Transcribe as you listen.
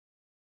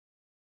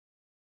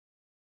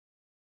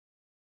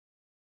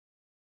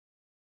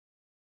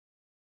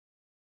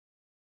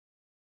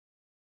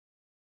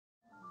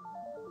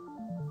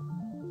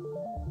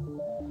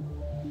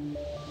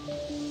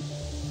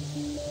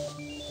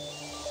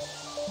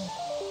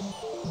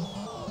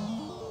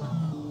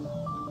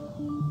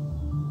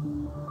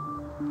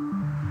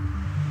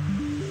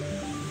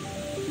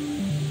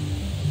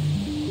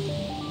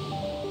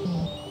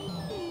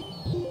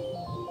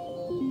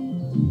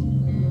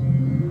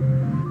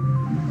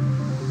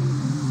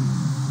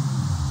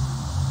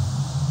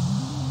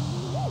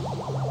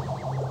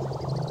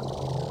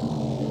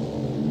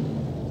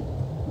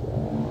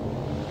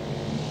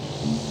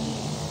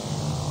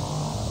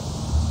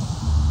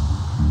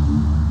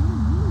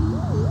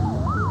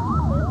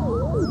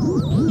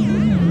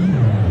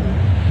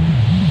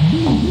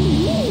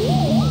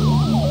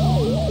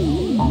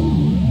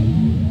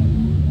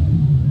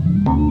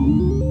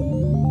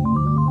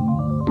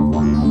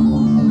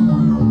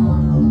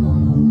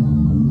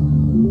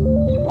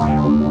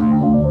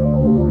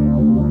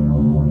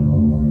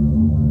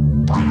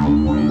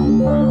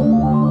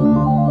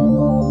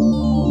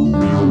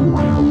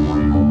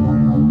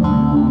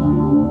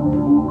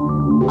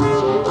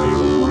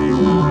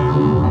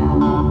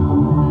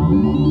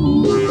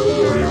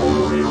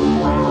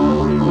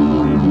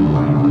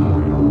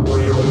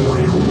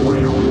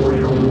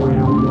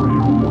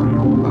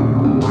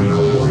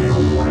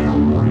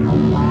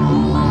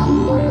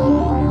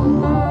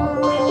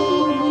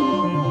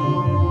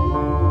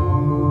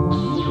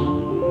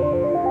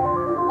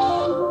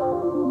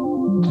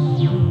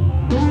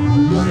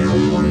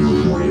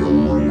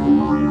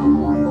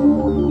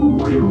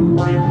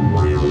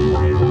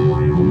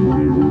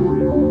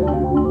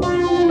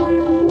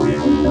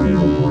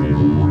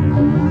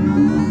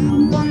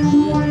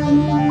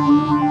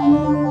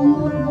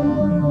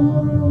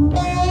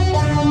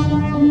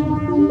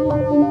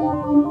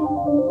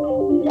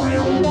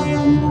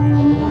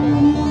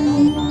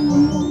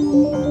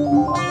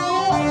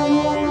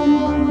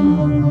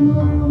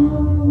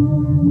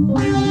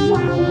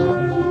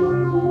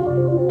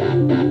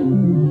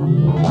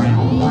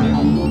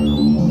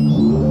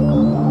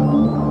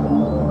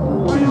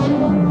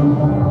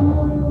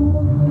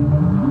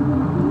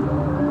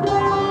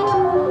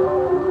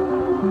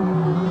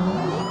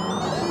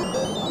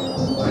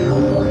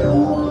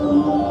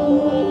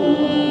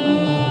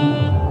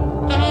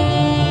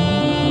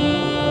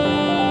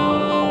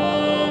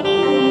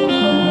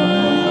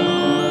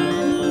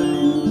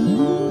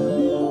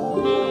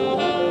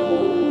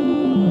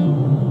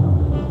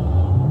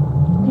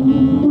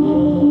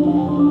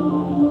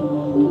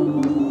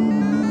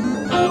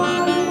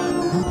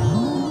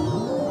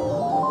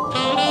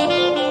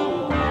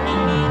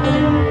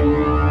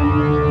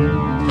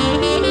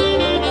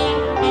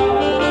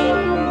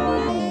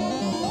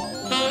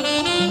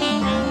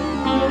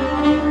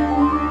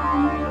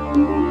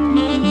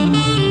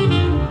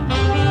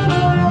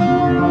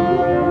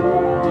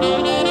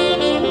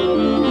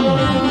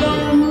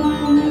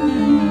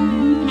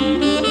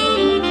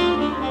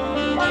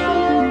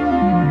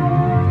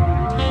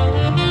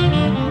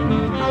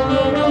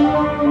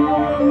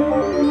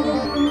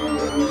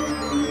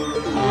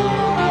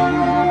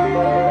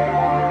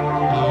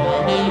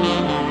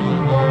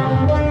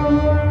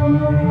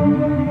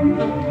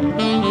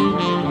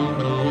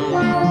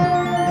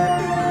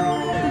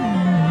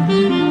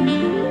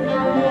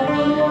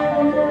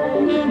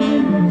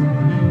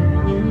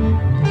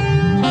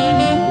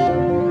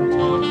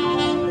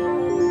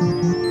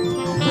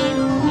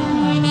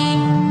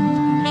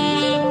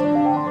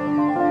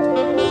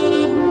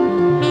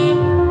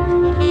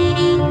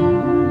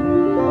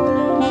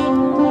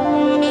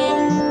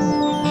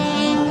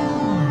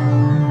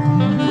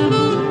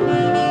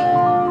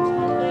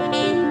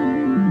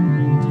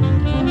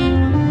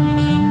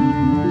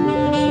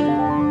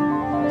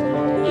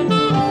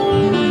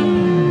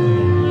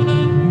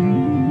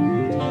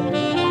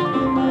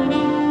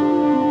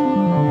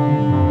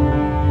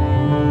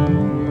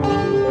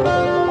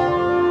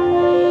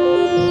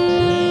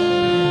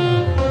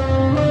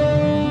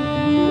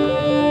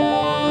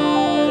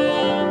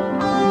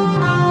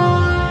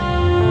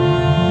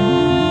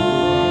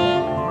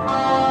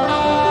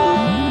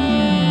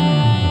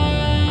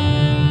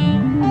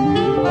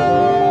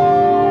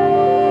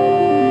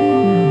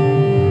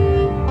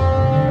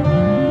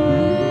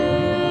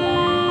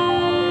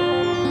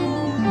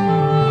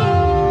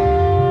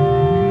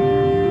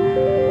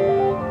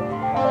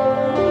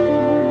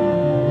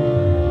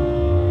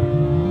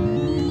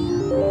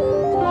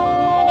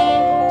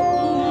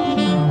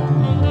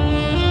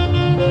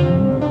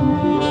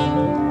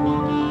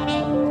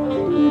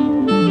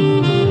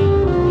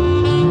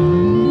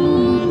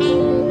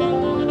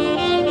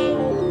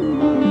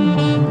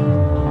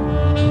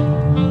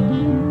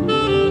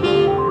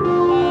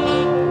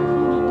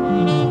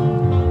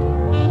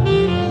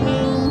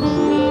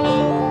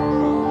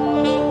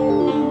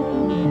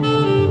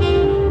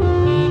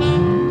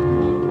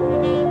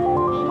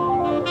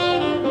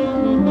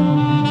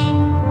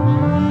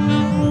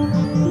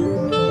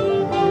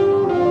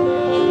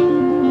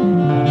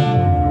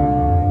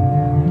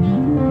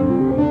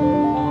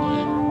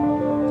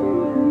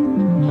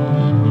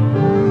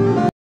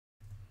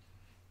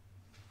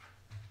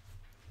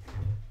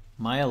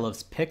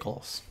loves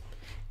pickles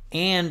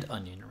and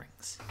onion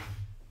rings.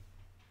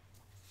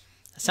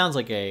 It sounds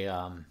like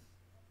an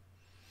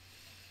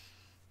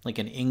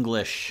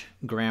English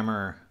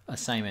grammar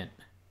assignment,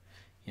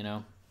 you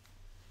know,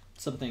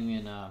 something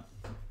in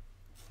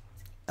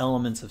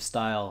Elements of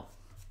Style,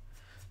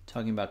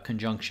 talking about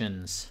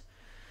conjunctions.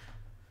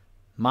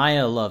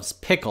 Maya loves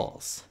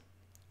pickles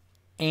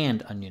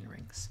and onion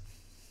rings,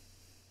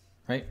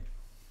 right?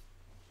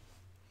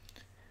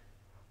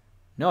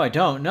 No, I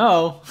don't.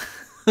 No.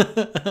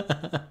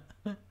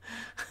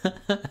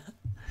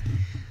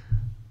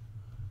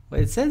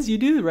 Well, it says you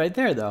do right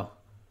there, though.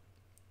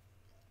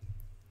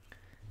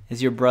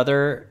 Is your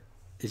brother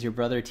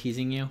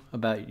teasing you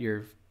about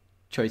your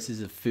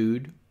choices of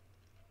food?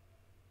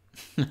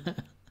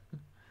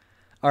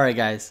 All right,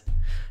 guys.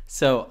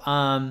 So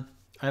I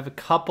have a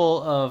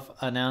couple of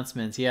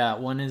announcements. Yeah,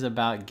 one is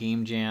about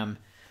Game Jam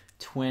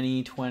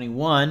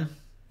 2021,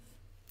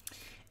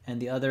 and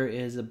the other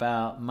is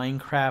about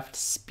Minecraft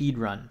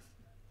speedrun.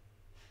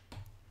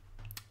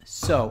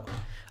 So,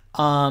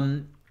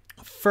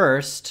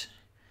 first,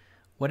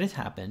 what has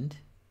happened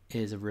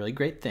is a really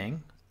great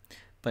thing,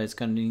 but it's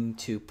going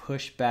to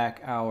push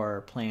back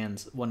our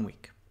plans 1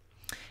 week.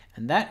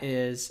 And that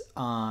is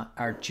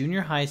our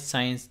junior high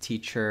science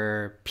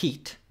teacher,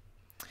 Pete.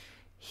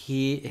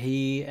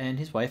 He and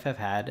his wife have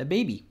had a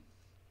baby,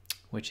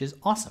 which is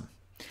awesome.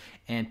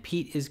 And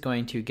Pete is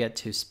going to get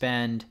to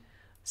spend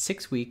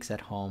 6 weeks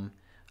at home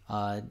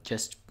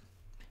just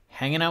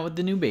hanging out with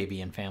the new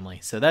baby and family.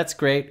 So that's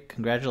great.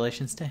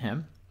 Congratulations to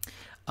him.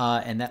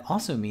 And that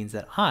also means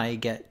that I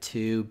get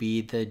to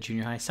be the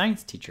junior high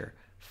science teacher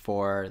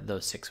for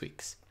those 6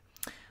 weeks.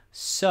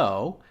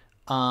 So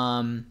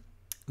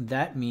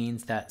that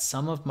means that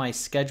some of my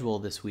schedule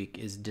this week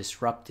is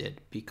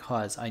disrupted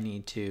because I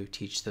need to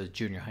teach those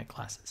junior high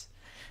classes.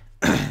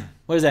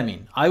 What does that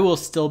mean? I will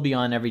still be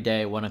on every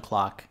day at 1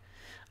 o'clock,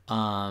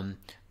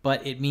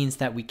 but it means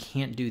that we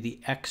can't do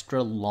the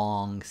extra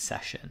long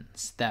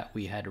sessions that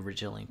we had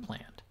originally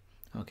planned,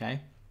 okay?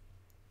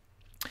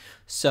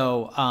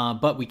 So,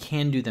 but we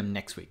can do them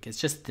next week. It's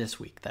just this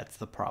week that's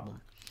the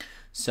problem.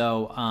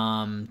 So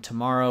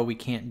tomorrow we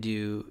can't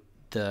do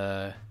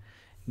the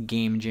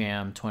Game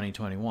Jam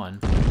 2021.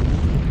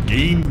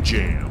 Game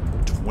Jam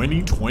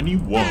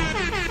 2021.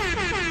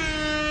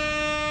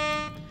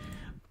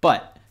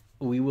 But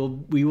we will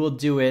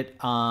do it.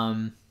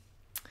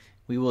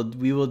 We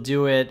will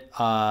do it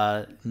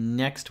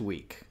next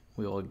week.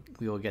 We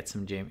will get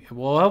some jam.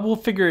 We'll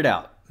figure it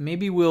out.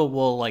 Maybe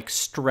we'll like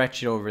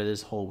stretch it over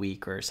this whole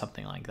week or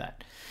something like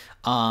that.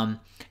 And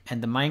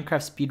the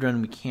Minecraft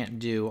speedrun we can't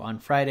do on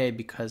Friday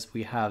because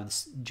we have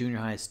junior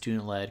high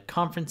student-led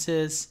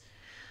conferences.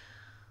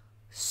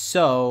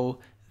 So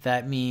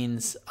that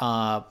means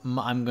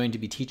I'm going to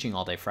be teaching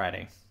all day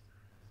Friday.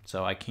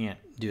 So I can't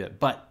do it.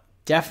 But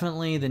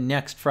definitely the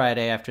next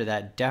Friday after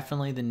that,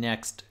 definitely the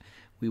next,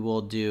 we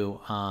will do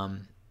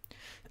Minecraft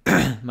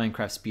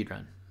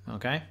speedrun.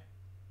 Okay?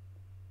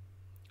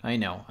 I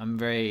know. I'm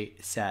very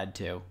sad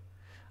too.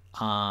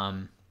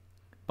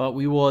 But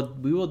we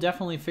will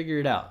definitely figure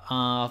it out.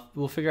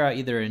 We'll figure out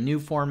either a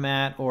new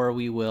format or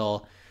we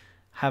will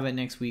have it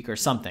next week or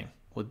something.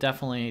 We'll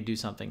definitely do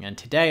something. And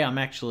today I'm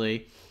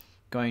actually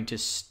going to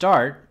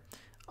start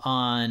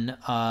on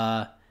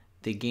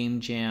the Game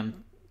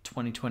Jam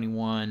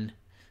 2021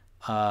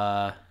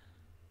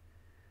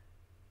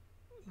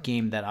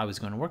 game that I was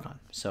going to work on.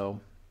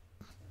 So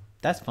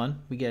that's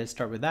fun. We get to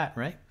start with that,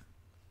 right?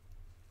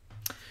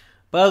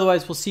 But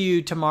otherwise, we'll see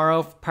you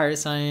tomorrow for Pirate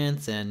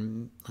Science,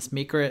 and let's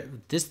Maker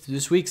It.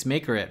 This week's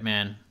Maker It,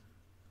 man.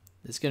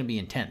 It's going to be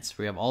intense.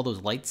 We have all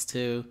those lights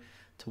to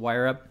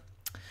wire up.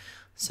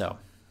 So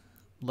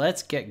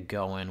let's get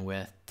going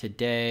with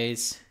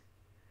today's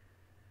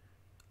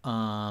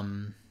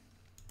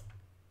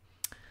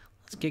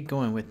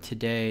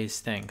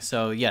thing.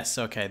 So yes,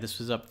 okay, this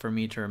was up for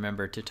me to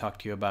remember to talk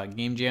to you about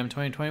Game Jam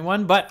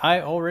 2021, but I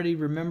already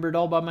remembered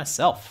all by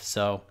myself,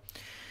 so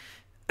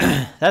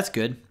that's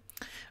good.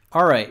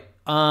 All right,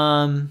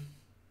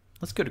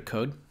 let's go to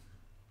code.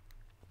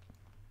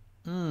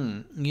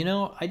 You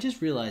know, I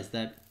just realized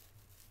that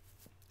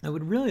I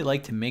would really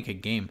like to make a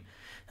game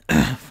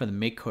for the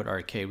Make Code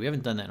Arcade. We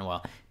haven't done that in a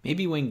while.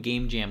 Maybe when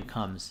Game Jam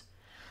comes,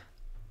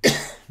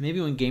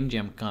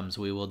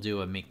 we will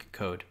do a Make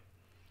Code.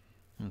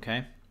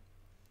 Okay.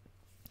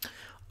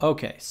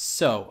 Okay,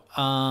 so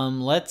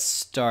let's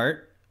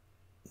start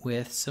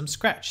with some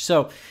Scratch.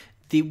 So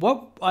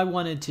what I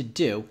wanted to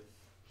do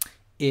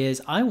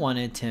is I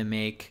wanted to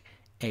make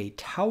a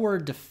tower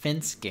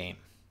defense game.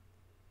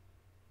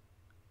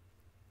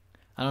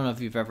 I don't know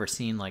if you've ever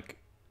seen like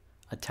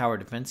a tower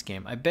defense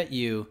game. I bet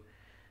you.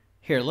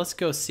 Here, let's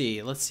go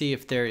see. Let's see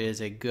if there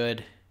is a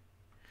good.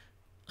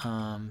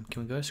 Can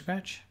we go to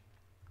Scratch?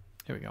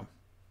 Here we go.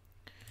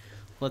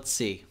 Let's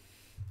see.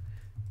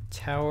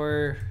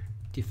 Tower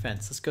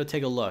defense. Let's go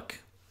take a look.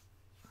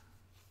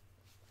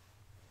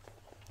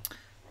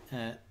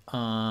 Let's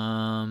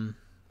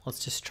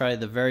just try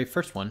the very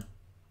first one.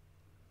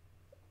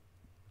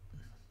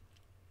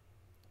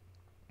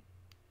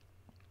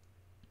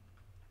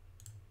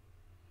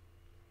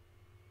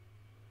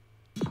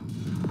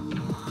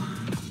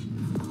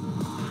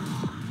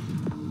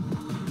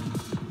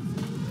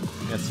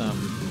 Got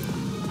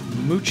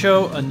some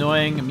mucho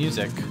annoying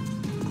music.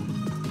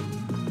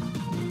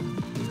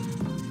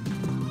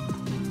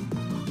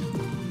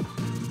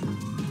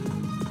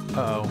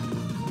 Uh-oh.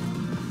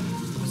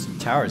 Some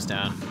towers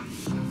down.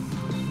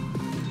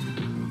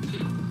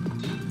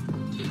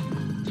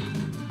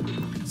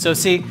 So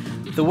see,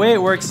 the way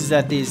it works is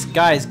that these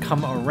guys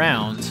come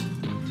around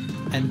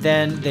and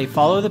then they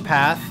follow the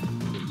path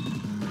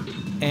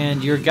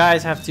and your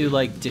guys have to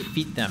like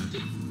defeat them.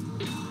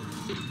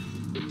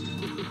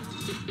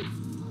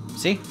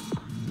 See?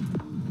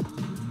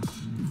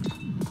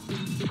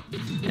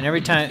 And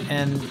every time,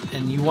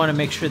 and you want to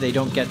make sure they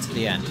don't get to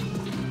the end.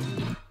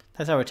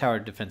 That's how a tower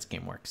defense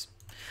game works.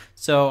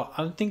 So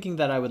I'm thinking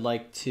that I would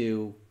like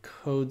to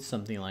code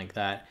something like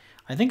that.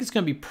 I think it's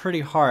going to be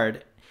pretty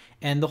hard.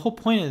 And the whole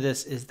point of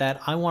this is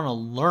that I want to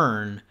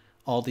learn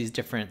all these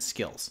different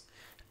skills.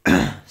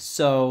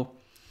 So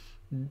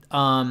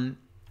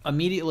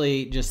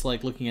immediately, just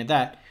like looking at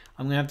that,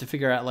 I'm going to have to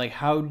figure out like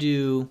how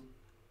do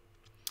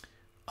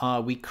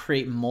we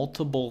create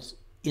multiple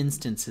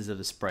instances of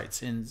the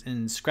sprites.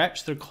 In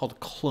Scratch, they're called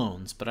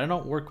clones, but I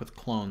don't work with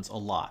clones a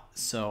lot.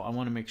 So I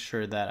want to make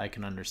sure that I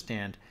can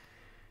understand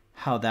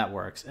how that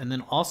works. And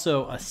then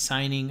also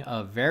assigning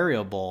a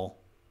variable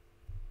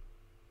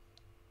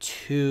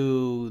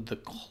to the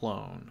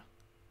clone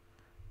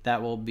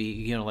that will be,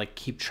 you know, like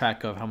keep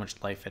track of how much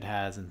life it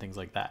has and things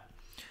like that.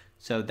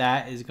 So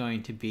that is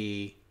going to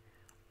be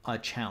a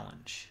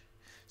challenge.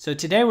 So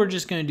today we're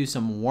just going to do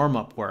some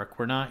warm-up work.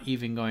 We're not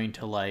even going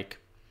to like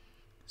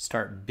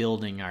start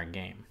building our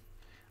game.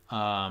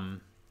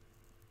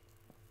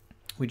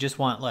 We just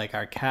want like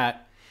our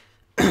cat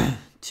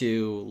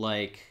to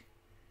like,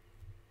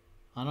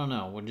 I don't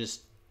know,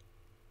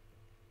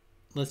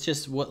 let's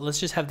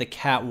just have the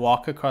cat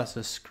walk across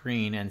the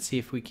screen and see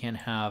if we can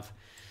have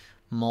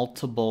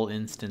multiple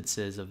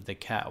instances of the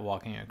cat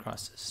walking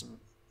across the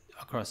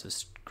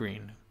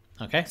screen.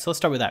 Okay, so let's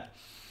start with that.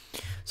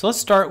 So let's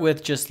start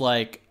with just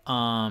like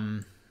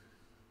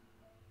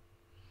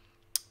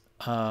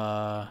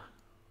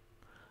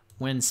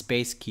when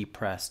space key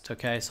pressed.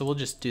 Okay, so we'll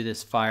just do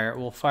this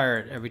we'll fire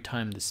it every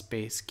time the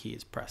space key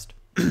is pressed.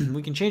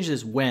 We can change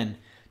this when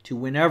to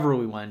whenever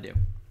we want to do.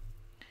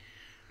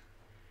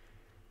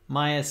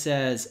 Maya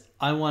says,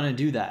 I want to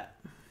do that.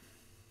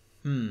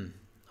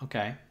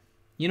 Okay.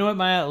 You know what,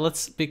 Maya?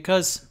 Let's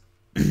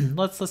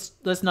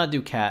not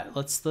do cat.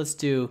 Let's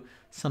do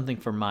something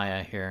for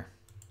Maya here.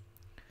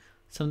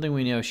 Something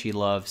we know she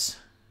loves.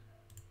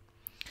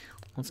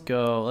 Let's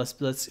go.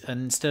 Let's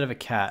instead of a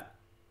cat,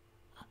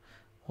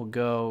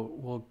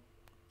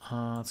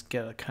 let's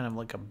get a kind of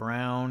like a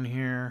brown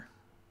here.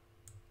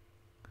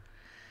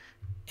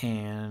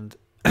 And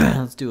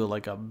let's do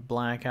like a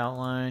black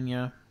outline,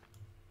 yeah.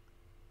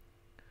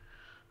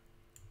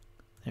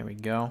 There we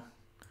go.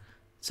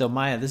 So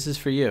Maya, this is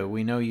for you.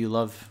 We know you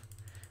love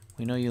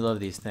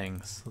these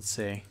things. Let's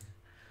see.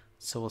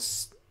 So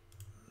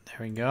there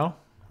we go.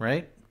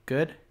 Right?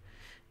 Good.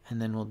 And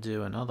then we'll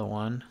do another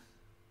one.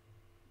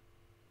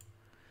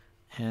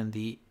 And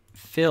the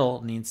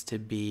fill needs to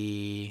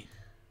be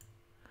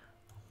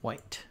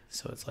white.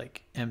 So it's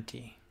like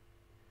empty.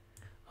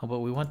 Oh, but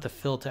we want the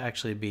fill to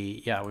actually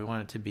be, yeah, we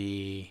want it to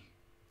be,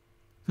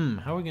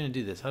 how are we going to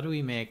do this? How do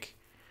we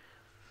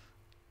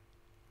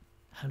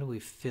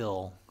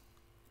fill?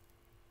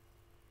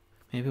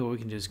 Maybe what we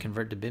can do is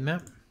convert to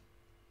bitmap.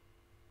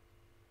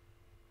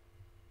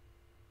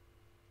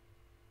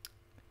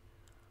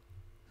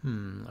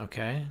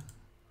 Okay.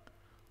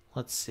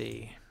 Let's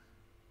see.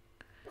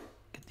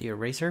 Get the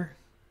eraser.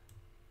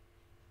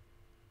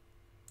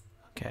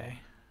 Okay.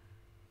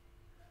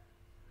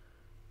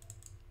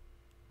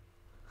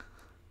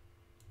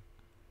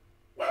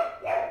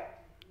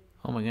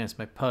 Oh my goodness,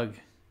 my pug.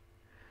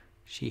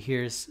 She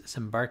hears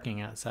some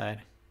barking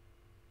outside.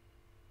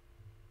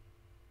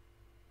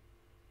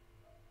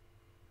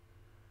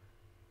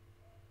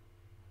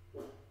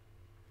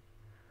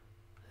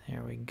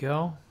 There we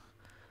go.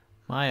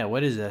 Maya,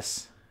 what is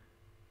this?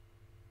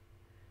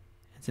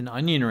 It's an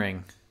onion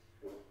ring.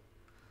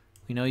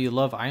 We know you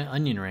love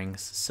onion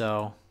rings,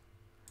 so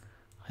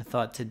I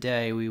thought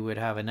today we would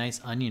have a nice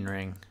onion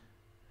ring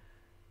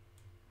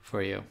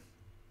for you.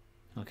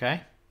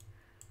 Okay?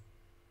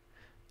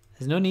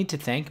 There's no need to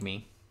thank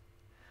me.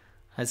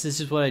 This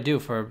is what I do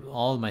for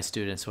all of my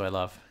students who I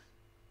love.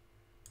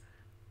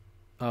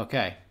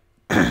 Okay.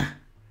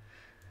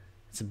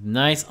 It's a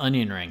nice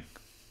onion ring.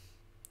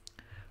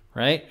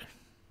 Right?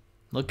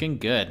 Looking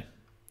good.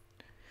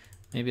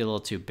 Maybe a little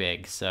too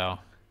big, so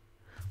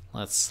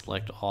let's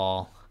select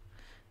all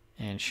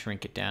and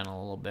shrink it down a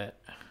little bit.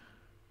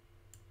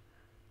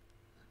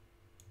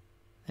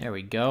 There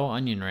we go,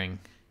 onion ring.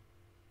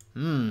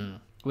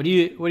 What do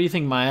you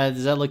think, Maya?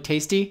 Does that look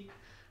tasty?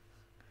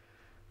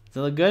 Does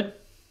that look good?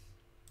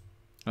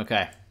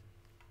 Okay.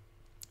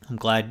 I'm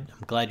glad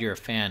you're a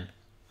fan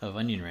of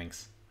onion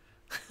rings.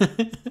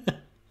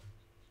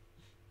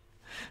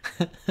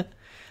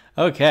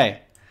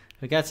 Okay,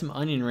 we got some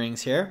onion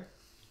rings here.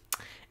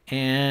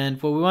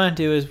 And what we want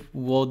to do is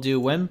we'll do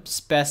when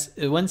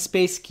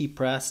space key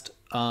pressed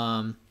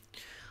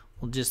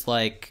we'll just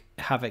like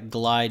have it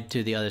glide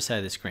to the other side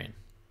of the screen.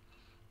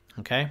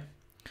 Okay,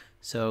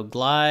 so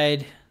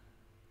glide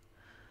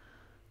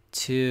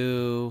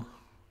to,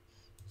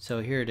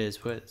 so here it is.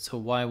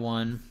 So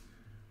Y1,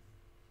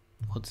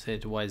 we'll say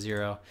it to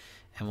Y0,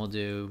 and we'll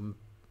do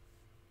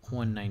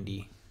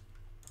 190.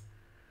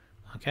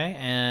 Okay,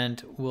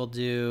 and we'll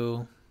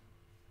do,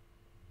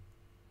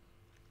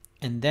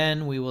 and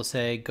then we will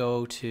say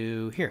go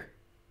to here,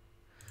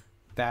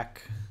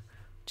 back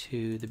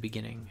to the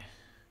beginning,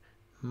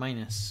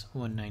 minus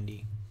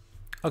 190.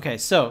 Okay,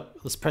 so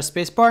let's press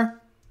spacebar.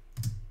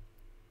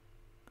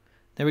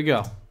 There we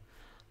go.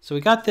 So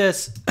we got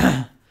this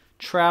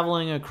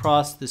traveling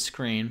across the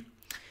screen.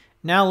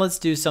 Now let's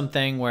do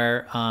something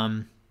where,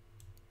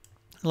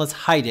 let's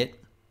hide it.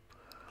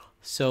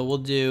 So we'll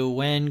do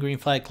when green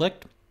flag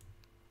clicked,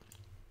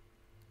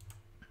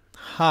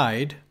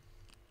 hide,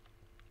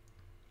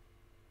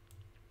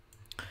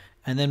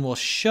 and then we'll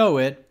show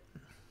it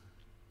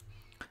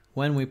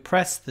when we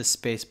press the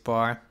space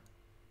bar,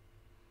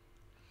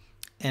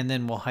 and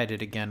then we'll hide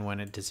it again when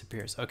it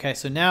disappears. Okay,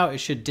 so now it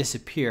should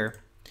disappear.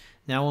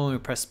 Now when we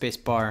press space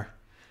bar,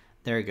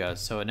 there it goes.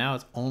 So now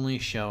it's only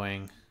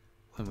showing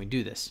when we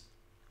do this.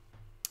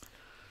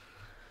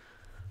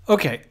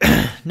 Okay,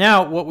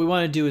 now what we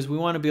want to do is we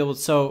want to be able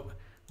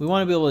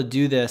to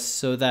do this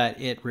so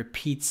that it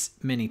repeats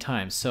many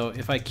times. So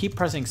if I keep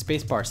pressing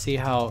spacebar, see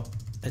how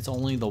it's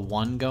only the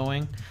one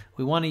going?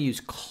 We want to use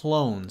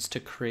clones to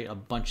create a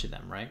bunch of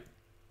them, right?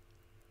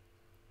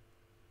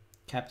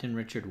 Captain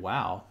Richard,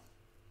 wow.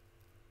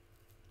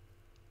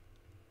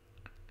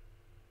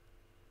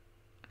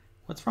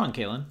 What's wrong,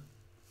 Kaylin?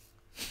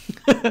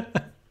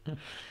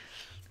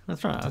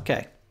 What's wrong?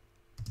 Okay.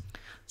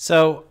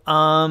 So,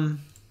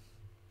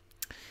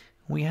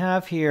 we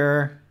have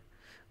here,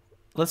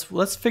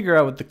 let's figure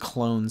out what the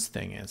clones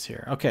thing is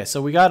here. Okay,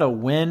 so we got a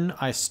when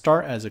I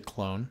start as a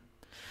clone,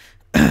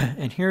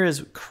 and here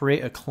is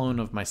create a clone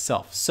of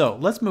myself. So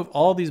let's move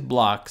all these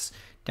blocks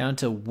down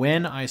to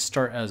when I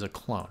start as a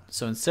clone.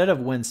 So instead of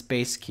when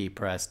space key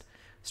pressed,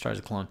 start as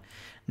a clone.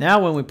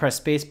 Now when we press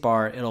space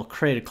bar, it'll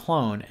create a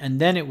clone, and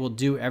then it will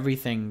do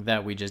everything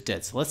that we just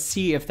did. So let's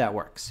see if that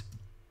works.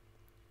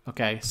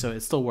 Okay, so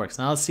it still works.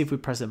 Now let's see if we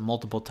press it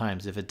multiple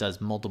times, if it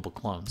does multiple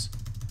clones.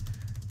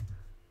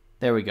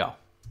 There we go.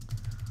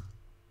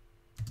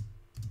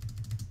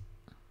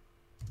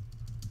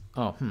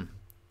 Oh,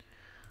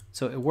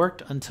 So it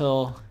worked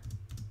until...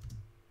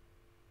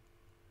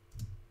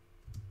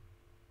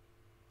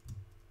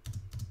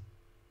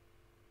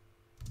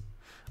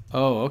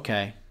 Oh,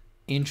 okay.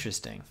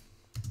 Interesting.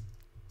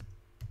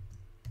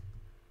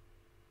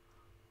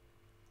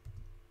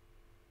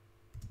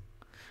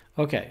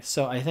 Okay,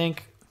 so I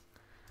think...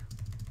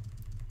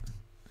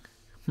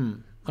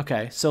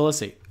 Okay, so let's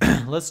see.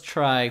 Let's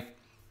try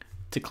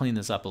to clean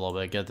this up a little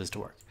bit, get this to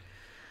work.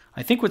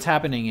 I think what's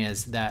happening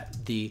is that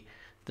the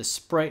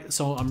sprite,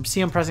 so I'm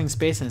pressing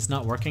space and it's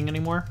not working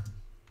anymore.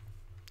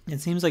 It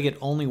seems like it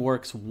only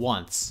works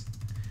once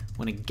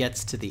when it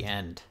gets to the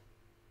end,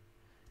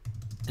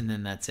 and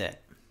then that's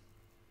it.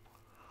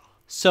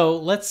 So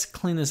let's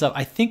clean this up.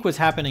 I think what's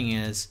happening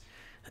is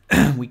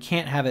we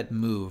can't have it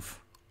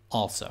move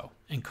also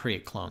and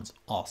create clones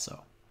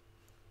also.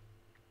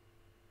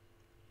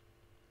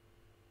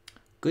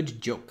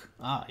 Good joke.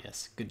 Ah,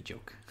 yes, good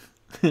joke.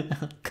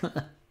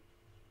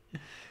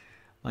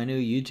 My new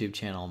YouTube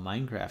channel,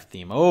 Minecraft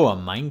theme. Oh, a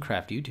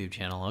Minecraft YouTube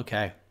channel.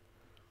 Okay.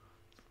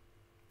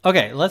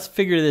 Okay, let's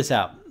figure this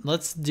out.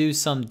 Let's do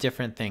some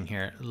different thing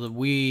here.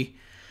 We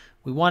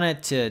want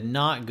it to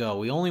not go.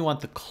 We only want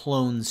the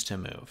clones to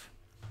move.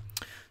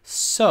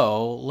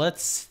 So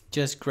let's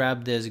just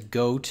grab this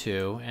go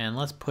to and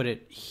let's put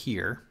it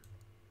here.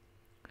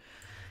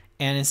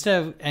 And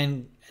instead of,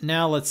 and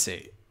now let's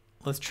see.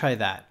 Let's try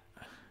that.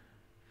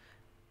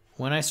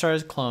 When I start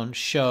as clone,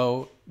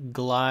 show,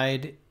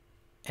 glide,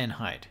 and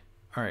hide.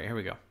 All right, here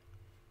we go.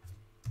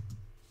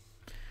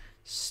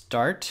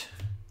 Start.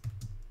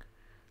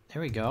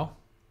 There we go.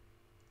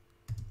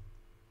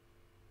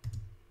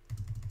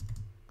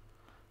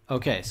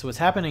 Okay, so what's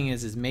happening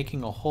is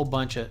making a whole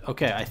bunch of,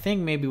 okay, I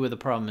think maybe what the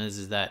problem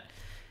is that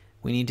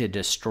we need to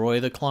destroy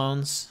the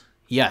clones.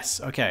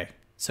 Yes, okay,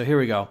 so here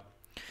we go.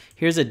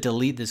 Here's a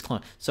delete this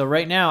clone. So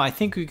right now, I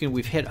think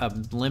we've hit a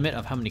limit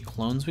of how many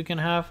clones we can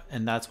have,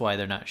 and that's why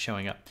they're not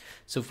showing up.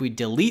 So if we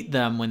delete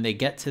them when they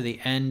get to the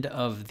end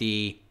of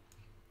the,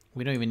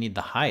 we don't even need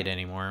the hide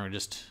anymore. We're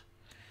just,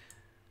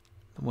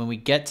 when we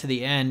get to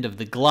the end of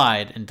the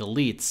glide and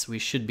deletes, we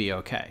should be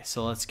okay.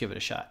 So let's give it a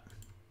shot.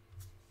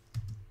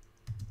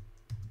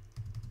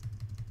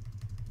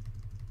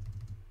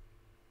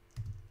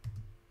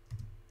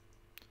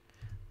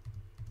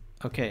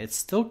 Okay, it's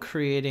still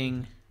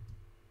creating.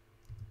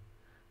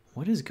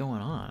 What is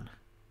going on?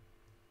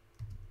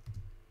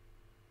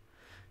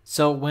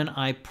 So when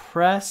I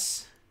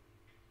press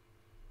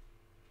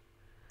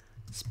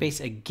space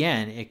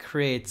again, it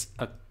creates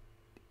a,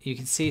 you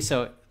can see,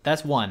 so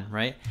that's one,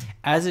 right?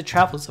 As it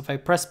travels, if I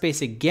press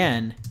space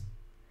again,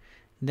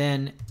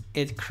 then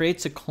it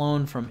creates a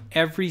clone from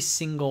every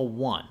single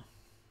one.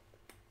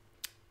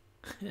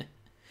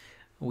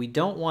 We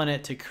don't want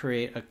it to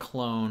create a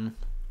clone.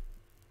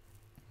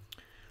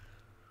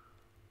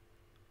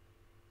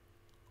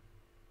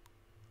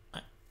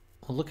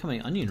 Well, look how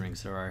many onion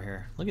rings there are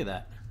here. Look at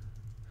that.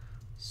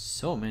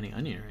 So many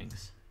onion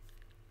rings.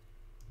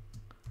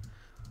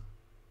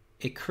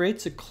 It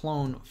creates a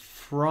clone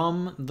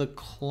from the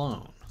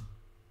clone.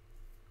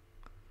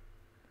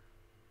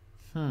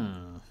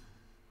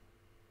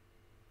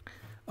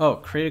 Oh,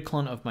 create a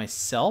clone of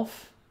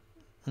myself?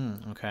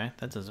 Okay,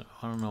 that doesn't,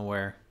 I don't know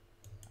where.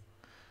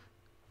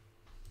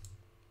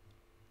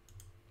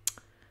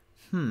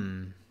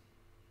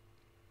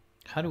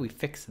 How do we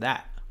fix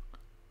that?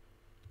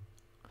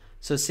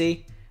 So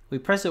see, we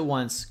press it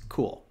once,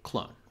 cool,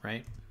 clone,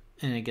 right?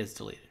 And it gets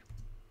deleted.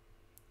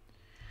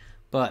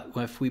 But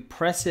if we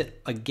press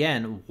it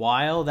again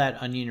while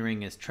that onion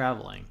ring is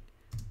traveling,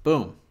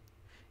 boom,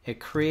 it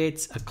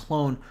creates a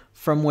clone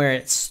from where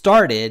it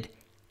started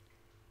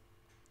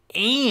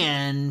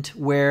and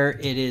where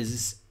it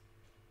is,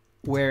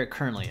 where it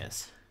currently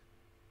is.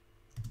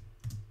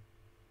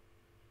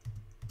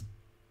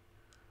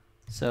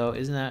 So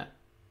isn't that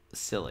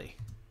silly?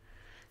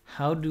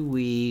 How do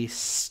we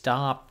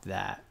stop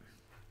that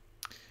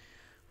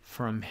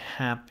from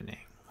happening?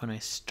 When I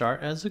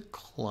start as a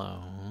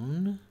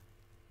clone,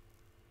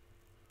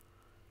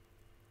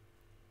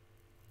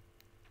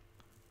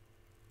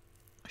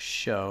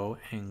 show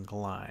and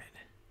glide.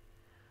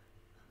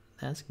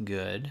 That's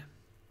good.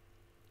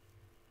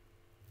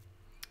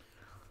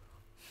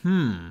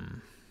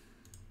 You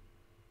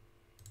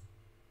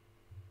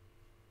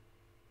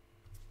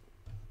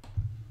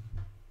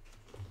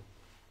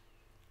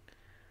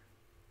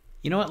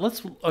know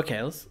what?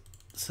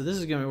 So this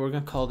is we're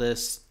gonna call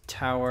this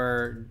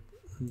tower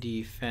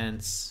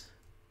defense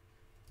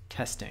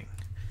testing.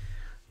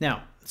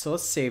 Now, so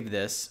let's save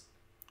this.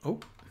 Oh,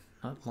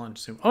 not launch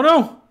zoom. Oh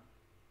no!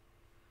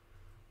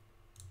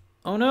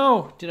 Oh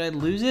no! Did I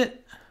lose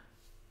it?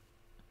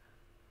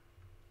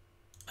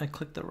 I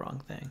clicked the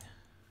wrong thing.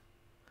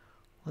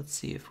 Let's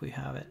see if we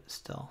have it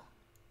still.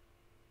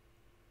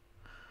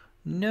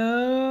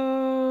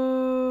 No!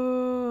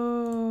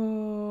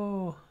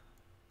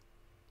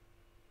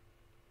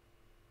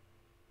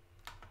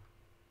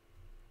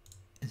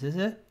 Is this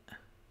it?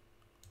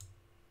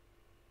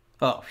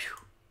 Oh, phew.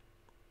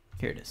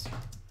 Here it is.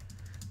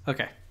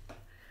 Okay.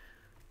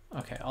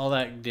 Okay, all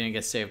that didn't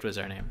get saved was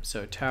our name.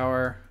 So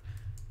tower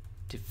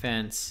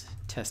defense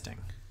testing.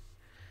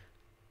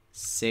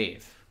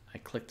 Save. I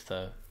clicked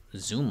the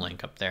Zoom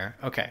link up there.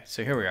 Okay,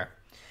 so here we are.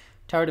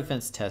 Tower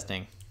defense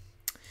testing.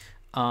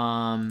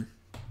 I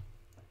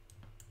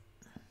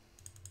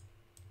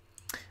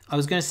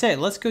was going to say,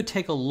 let's go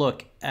take a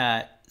look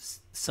at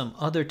some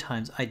other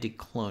times I did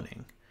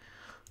cloning.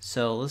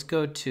 So let's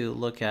go to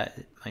look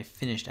at my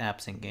finished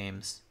apps and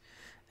games.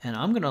 And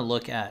I'm going to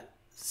look at,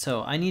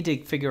 so I need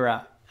to figure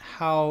out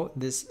how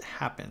this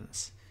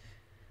happens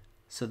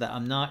so that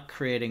I'm not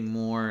creating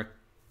more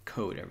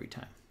code every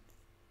time.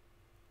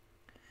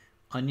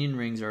 Onion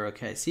rings are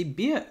okay. See,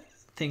 Bia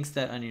thinks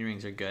that onion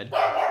rings are good.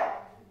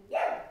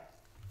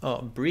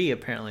 Oh, Bree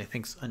apparently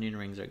thinks onion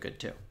rings are good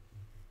too.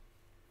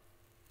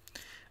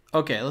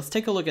 Okay, let's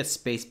take a look at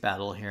Space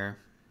Battle here.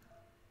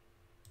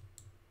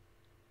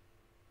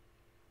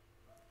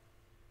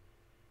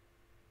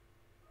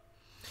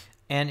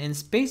 And in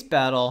Space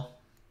Battle,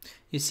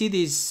 you see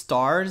these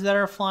stars that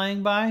are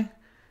flying by?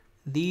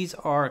 These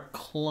are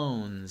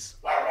clones,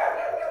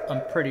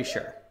 I'm pretty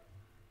sure.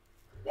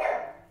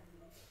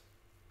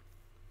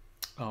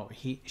 Oh,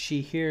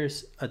 she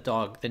hears a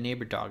dog. The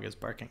neighbor dog is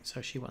barking, so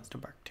she wants to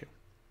bark too.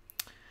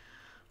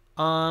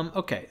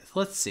 Okay,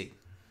 let's see.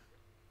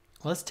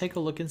 Let's take a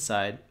look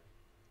inside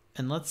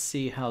and let's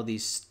see how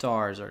these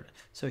stars are.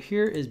 So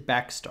here is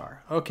Backstar.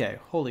 Okay,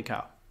 holy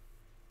cow.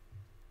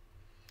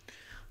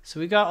 So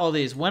we got all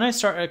these. When I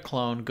start a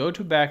clone, go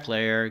to back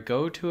layer,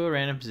 go to a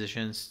random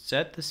position,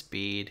 set the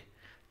speed,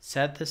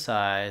 set the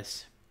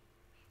size,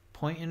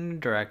 point in a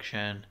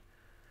direction,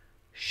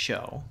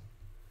 show,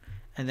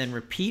 and then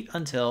repeat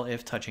until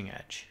if touching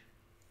edge.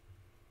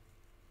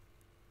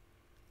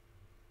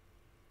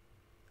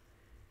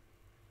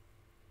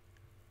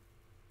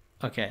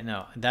 Okay,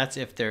 no, that's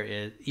if there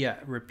is, yeah,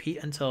 repeat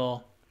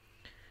until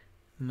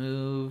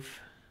move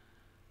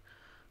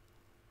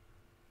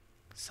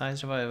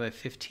size divided by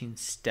 15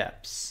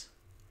 steps.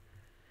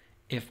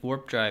 If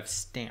warp drive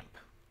stamp,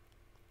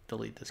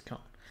 delete this cone.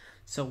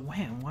 So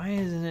man, why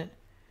isn't it?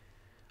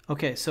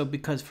 Okay, so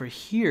because for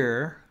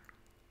here,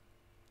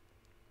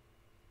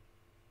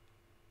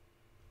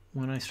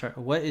 when I start,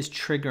 what is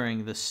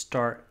triggering the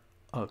start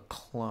a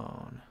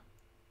clone?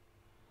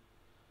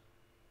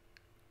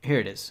 Here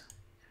it is.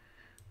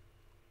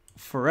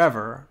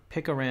 Forever,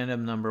 pick a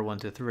random number 1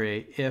 to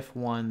 3. If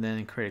 1,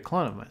 then create a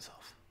clone of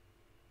myself.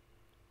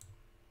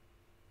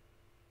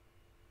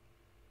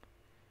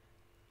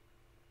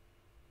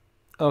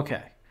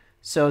 Okay,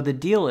 so the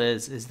deal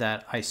is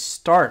that I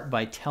start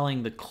by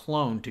telling the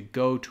clone to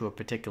go to a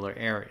particular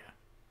area.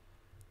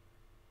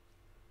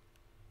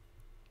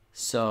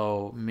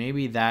 So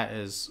maybe that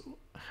is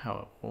how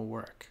it will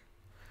work.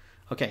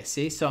 Okay,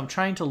 see? So I'm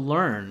trying to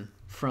learn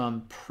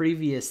from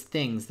previous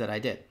things that I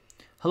did.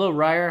 Hello,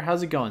 Ryer.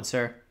 How's it going,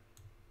 sir?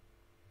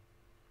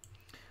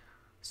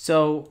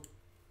 So,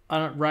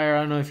 Ryer, I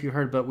don't know if you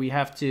heard, but we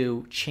have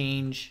to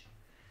change...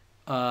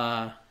 we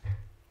have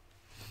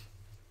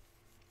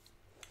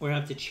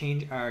to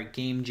change our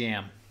game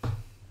jam.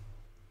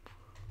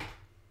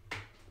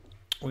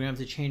 We're going to have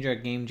to change our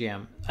game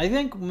jam. I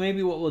think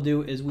maybe what we'll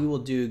do is we will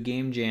do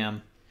game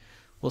jam.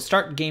 We'll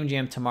start game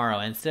jam tomorrow.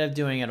 Instead of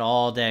doing it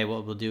all day,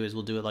 what we'll do is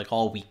we'll do it like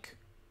all week.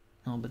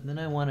 Oh, but then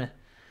I want to...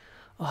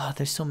 Oh,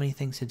 there's so many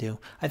things to do.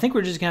 I think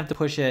we're just going to have to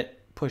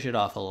push it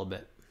off a little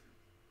bit.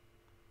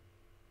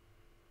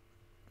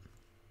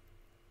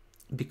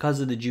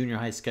 Because of the junior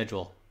high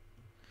schedule.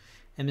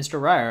 And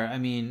Mr. Ryer, I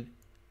mean...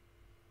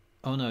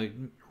 Oh no,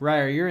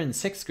 Ryer, you're in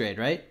 6th grade,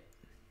 right?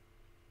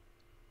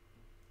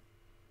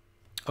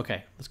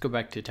 Okay, let's go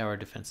back to tower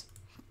defense.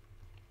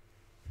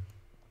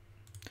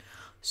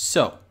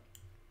 So,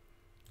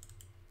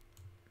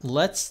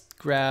 let's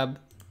grab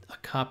a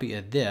copy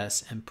of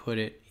this and put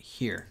it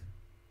here.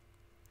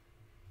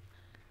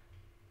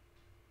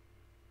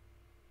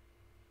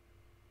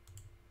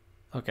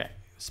 Okay,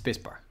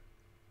 spacebar.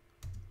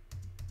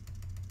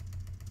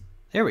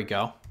 There we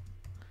go.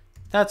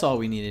 That's all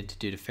we needed to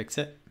do to fix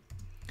it.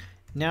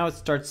 Now it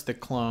starts the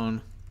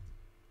clone.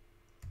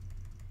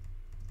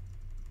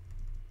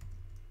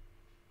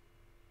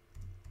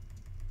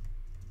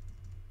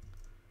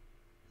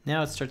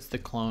 Now it starts the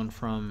clone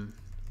from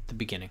the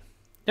beginning.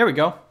 There we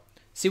go.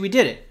 See, we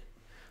did it.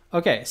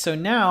 Okay, so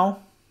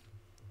now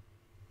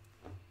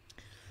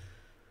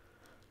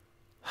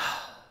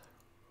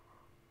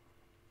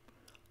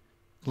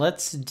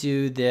let's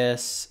do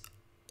this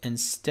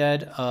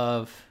instead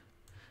of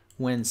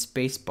when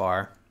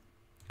spacebar.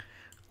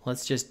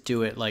 Let's just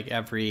do it like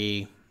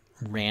every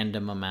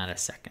random amount of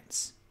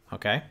seconds.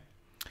 Okay?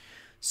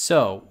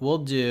 So we'll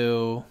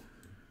do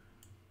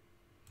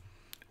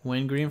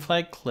when green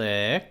flag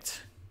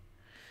clicked,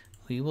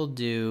 we will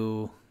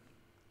do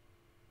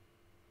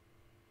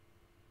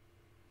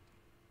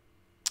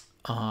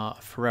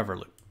forever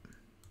loop.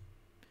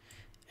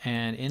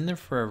 And in the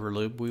forever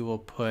loop, we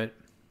will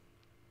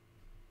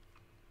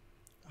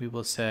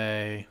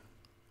say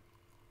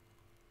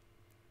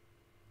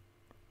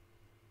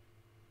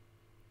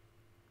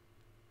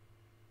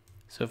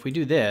so if we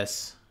do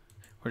this,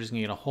 we're just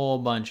gonna get a whole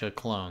bunch of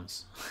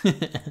clones.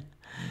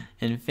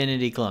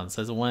 Infinity clones.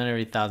 That's 1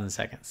 every 1,000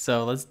 seconds.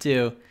 So let's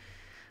do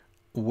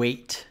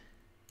wait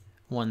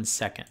 1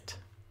 second.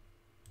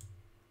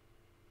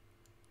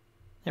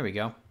 There we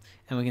go.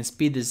 And we can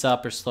speed this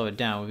up or slow it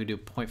down. We could do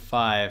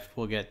 0.5.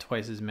 We'll get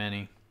twice as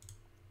many.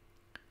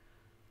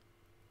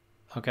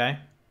 Okay.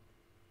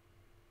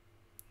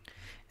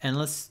 And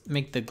let's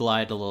make the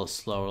glide a little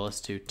slower.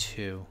 Let's do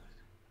 2.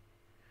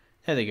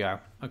 There they go.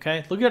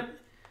 Okay. Look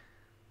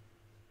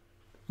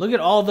at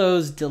all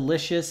those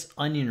delicious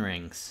onion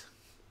rings.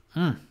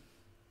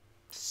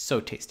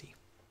 So tasty.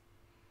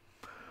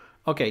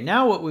 Okay,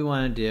 now what we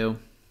want to do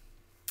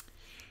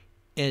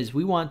is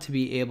we want to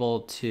be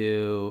able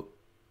to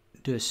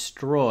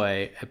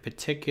destroy a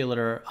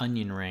particular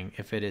onion ring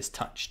if it is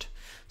touched.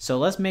 So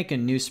let's make a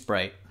new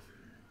sprite.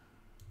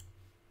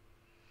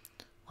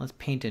 Let's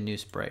paint a new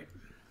sprite.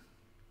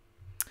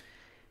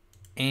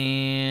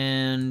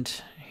 And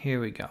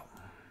here we go.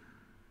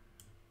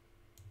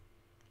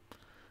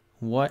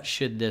 What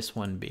should this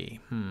one be?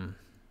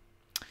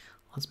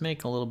 Let's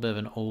make a little bit of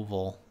an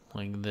oval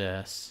like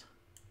this.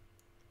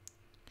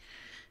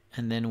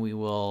 And then we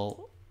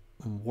will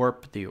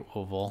warp the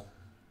oval.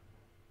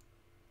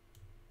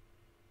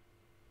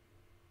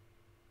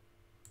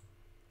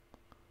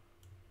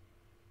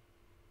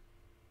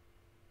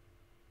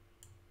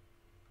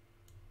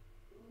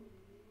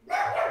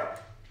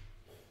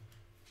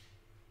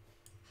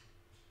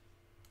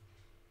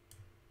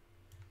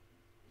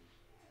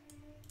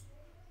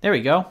 There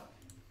we go.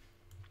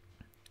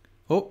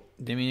 Oh,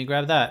 didn't mean to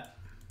grab that.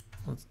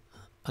 Let's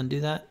undo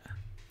that.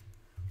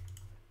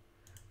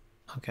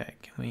 Okay,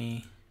 can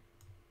we...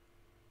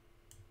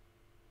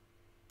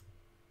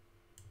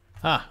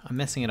 I'm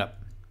messing it up.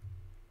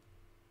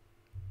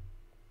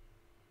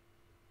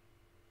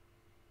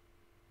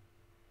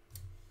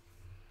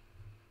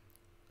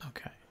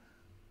 Okay.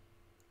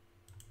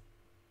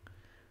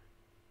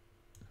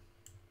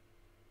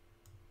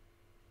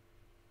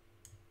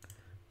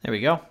 There we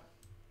go.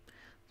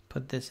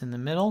 Put this in the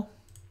middle.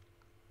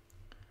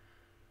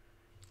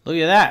 Look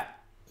at that.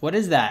 What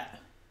is that?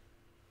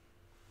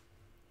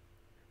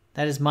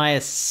 That is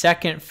Maya's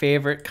second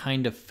favorite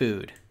kind of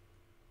food.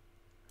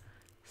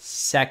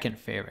 Second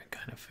favorite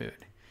kind of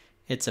food.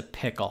 It's a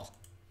pickle.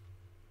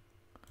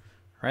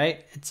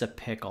 Right? It's a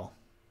pickle.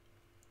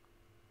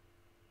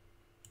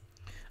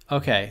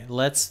 Okay,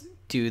 let's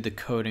do the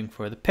coding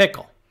for the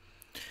pickle.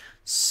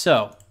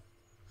 So,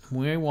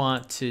 we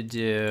want to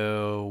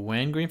do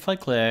when green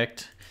flag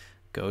clicked,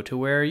 go to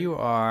where you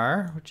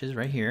are, which is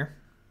right here.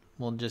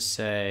 We'll just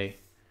say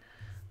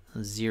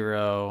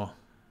 0.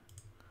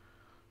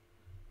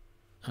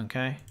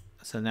 Okay,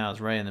 so now it's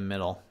right in the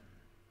middle.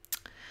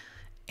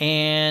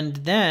 And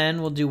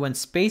then we'll do one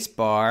space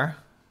bar.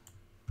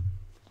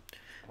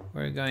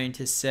 We're going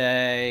to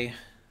say,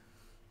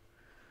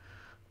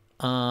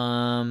 we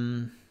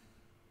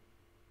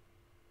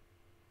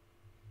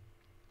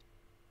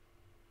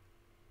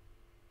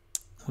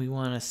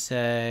want to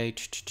say,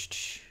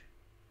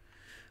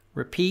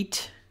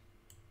 repeat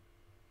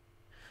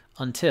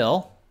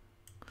until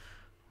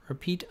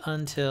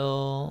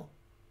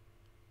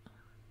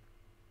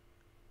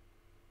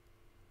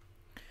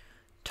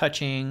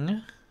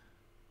touching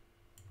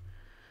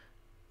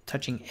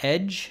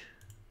edge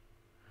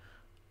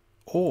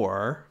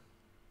or,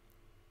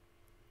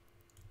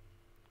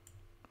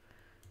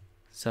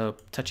 so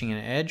touching an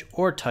edge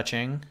or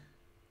touching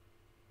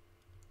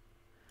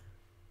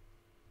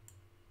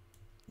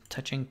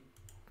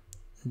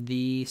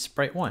the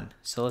sprite 1.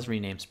 So let's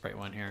rename sprite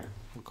 1 here.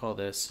 We'll call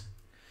this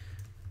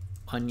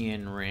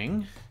onion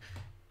ring,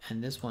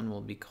 and this one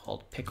will be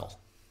called pickle.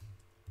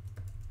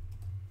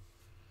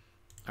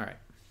 All right.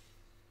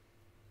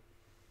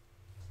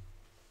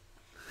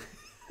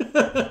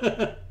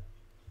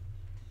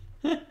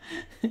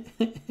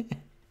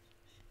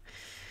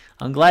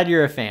 I'm glad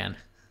you're a fan.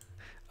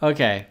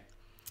 Okay.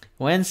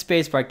 When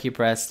spacebar key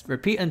pressed,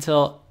 repeat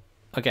until,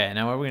 okay,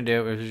 now what we're gonna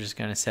do is we're just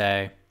gonna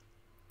say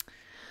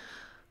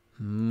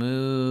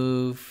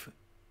move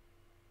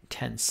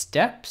 10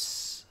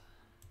 steps.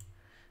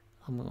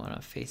 We want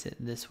to face it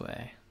this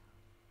way.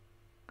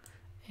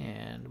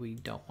 And we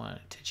don't want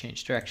it to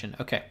change direction.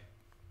 Okay.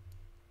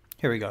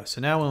 Here we go. So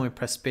now when we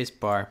press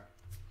spacebar,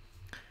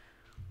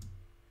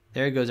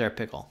 there goes our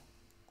pickle.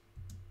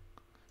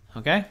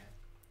 Okay?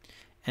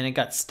 And it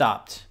got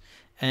stopped.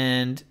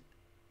 And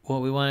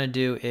what we want to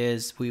do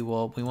is we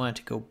want it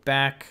to go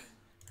back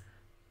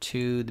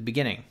to the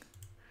beginning.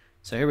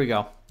 So here we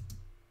go.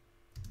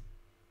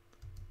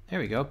 There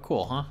we go.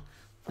 Cool, huh?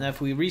 Now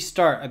if we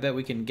restart, I bet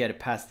we can get it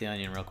past the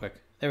onion real quick.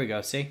 There we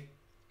go, see?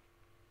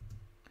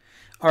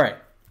 All right.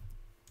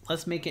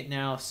 Let's make it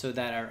now so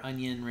that our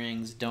onion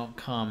rings don't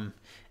come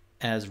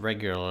as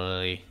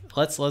regularly.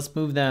 Let's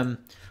move them.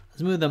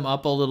 Let's move them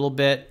up a little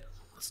bit.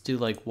 Let's do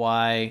like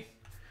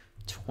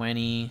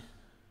Y20.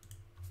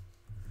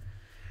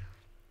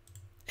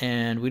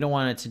 And we don't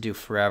want it to do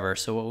forever.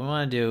 So what we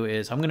want to do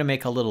is I'm going to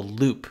make a little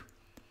loop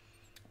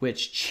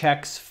which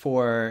checks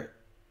for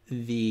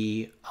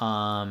the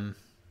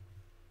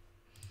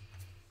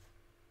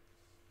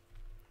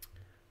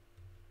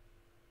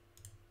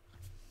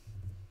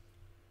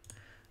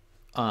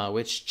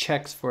which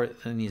checks for,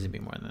 it needs to be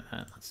more than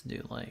that. Let's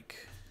do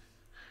like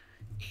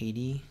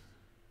 80,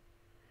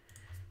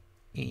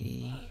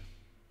 80,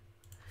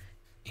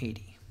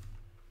 80.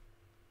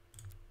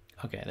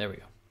 Okay, there we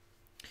go.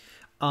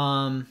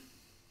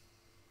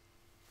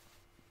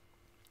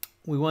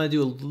 We want to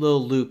do a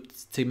little loop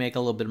to make a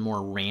little bit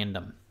more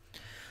random.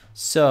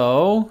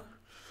 So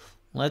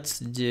let's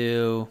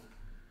do,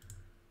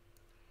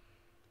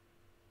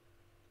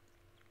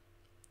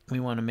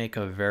 we want to make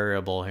a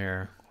variable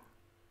here.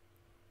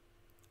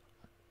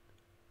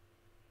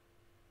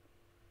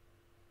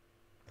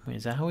 Wait,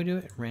 is that how we do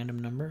it? Random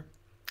number?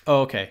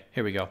 Oh, okay.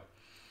 Here we go.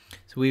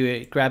 So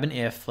we grab an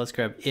if. Let's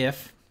grab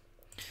if.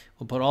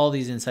 We'll put all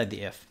these inside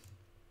the if.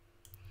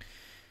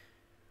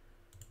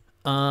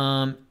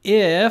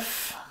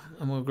 If,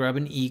 and we'll grab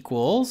an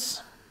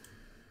equals.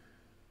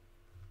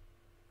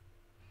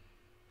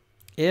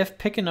 If,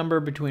 pick a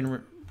number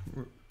between,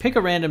 pick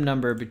a random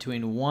number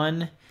between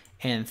 1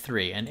 and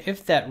 3. And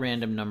if that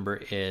random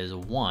number is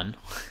 1,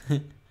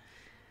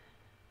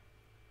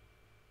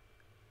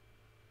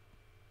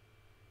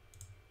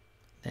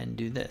 then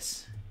do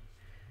this.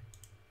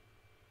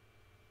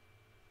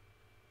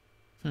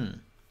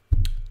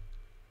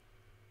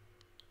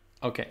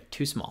 Okay,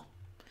 too small.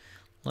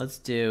 Let's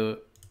do,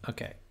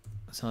 okay,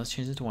 so let's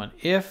change it to 1.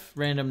 If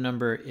random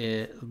number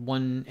is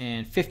 1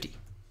 and 50.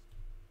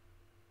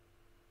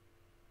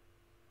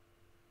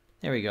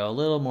 There we go, a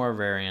little more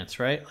variance,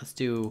 right? Let's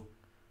do,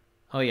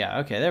 oh yeah,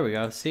 okay, there we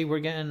go. See, we're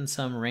getting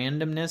some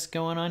randomness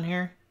going on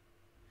here.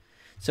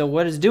 So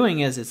what it's doing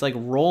is it's like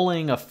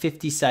rolling a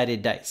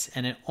 50-sided dice,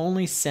 and it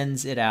only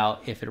sends it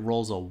out if it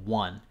rolls a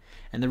 1.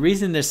 And the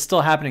reason this is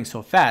still happening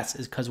so fast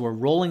is because we're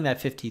rolling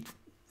that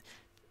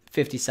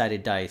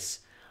 50-sided dice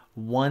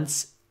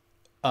once,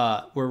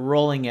 we're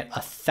rolling it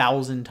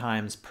 1,000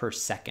 times per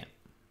second.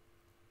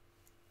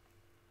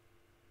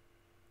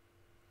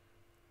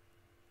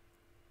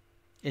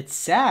 It's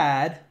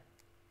sad.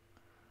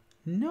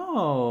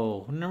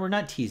 No, we're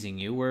not teasing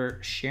you.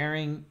 We're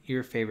sharing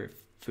your favorite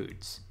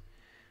foods.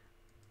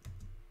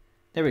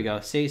 There we go.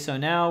 See, so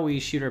now we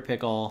shoot our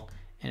pickle,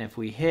 and if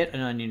we hit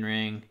an onion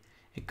ring,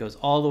 it goes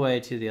all the way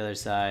to the other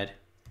side.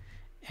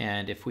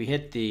 And if we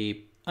hit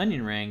the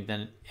onion ring,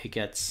 then it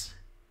gets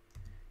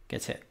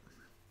hit.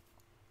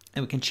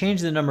 And we can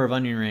change the number of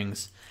onion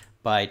rings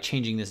by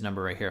changing this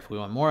number right here. If we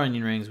want more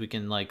onion rings, we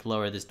can like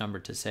lower this number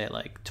to say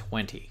like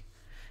 20.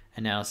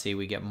 And now see,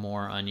 we get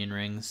more onion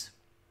rings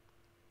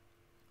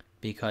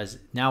because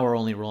now we're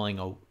only rolling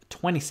a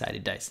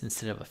 20-sided dice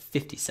instead of a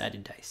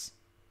 50-sided dice.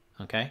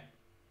 Okay?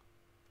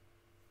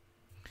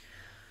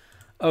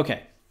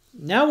 Okay,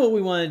 Now what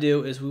we want to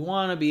do is we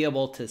want to be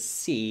able to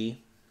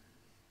see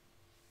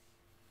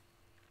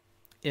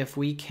if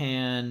we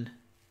can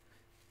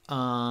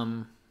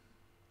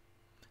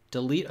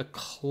delete a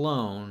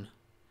clone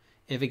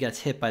if it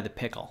gets hit by the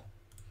pickle.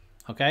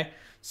 Okay,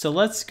 so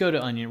let's go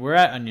to onion. We're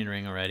at onion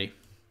ring already.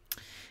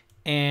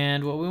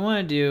 And what we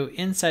want to do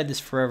inside this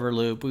forever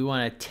loop, we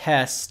want to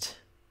test.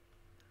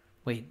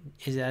 Wait,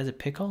 is it as a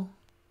pickle?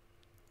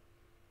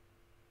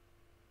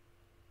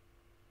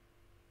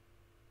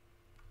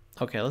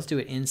 Okay, let's do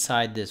it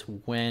inside this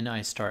when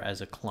I start as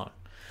a clone.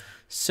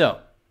 So,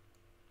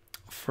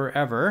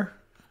 forever.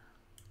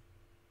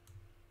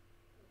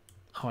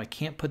 Oh, I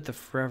can't put the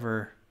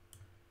forever.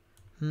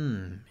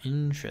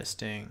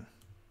 Interesting.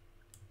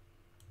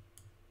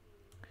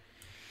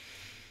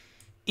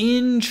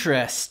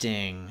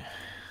 Interesting.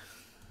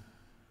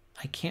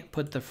 I can't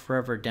put the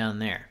forever down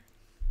there.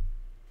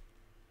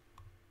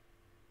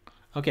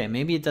 Okay,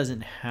 maybe it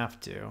doesn't have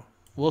to.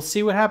 We'll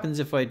see what happens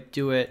if I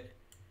do it.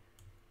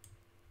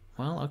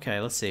 Well, okay,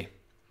 let's see.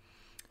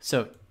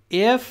 So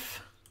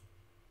if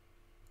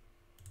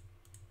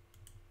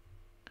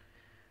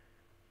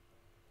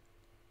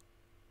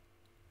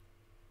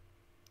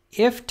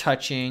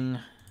touching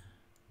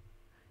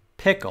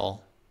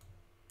pickle,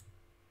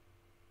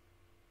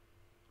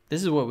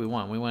 this is what we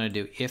want. We want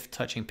to do if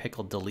touching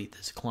pickle delete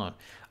this clone.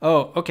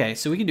 Oh, okay,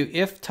 so we can do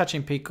if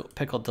touching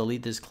pickle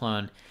delete this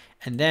clone,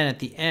 and then at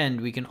the end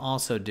we can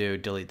also do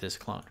delete this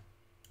clone.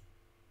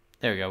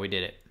 There we go, we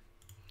did it.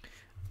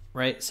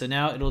 Right, so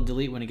now it'll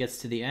delete when it gets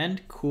to the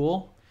end.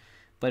 Cool.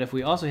 But if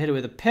we also hit it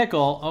with a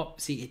pickle, oh,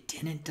 see, it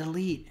didn't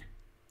delete.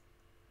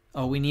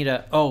 Oh, we need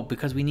a, oh,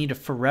 because we need a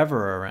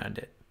forever around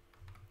it.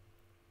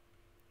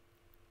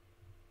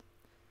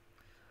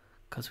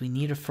 Because we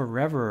need a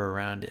forever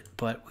around it,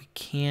 but we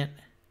can't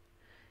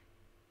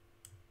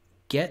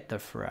get the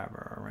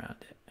forever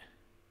around it.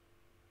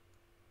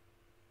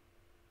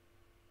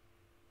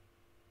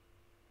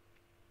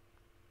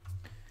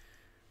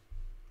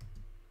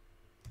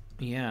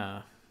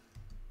 Yeah.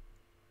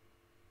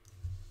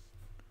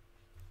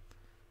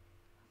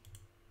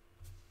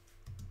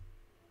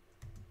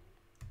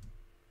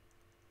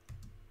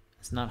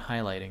 It's not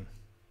highlighting.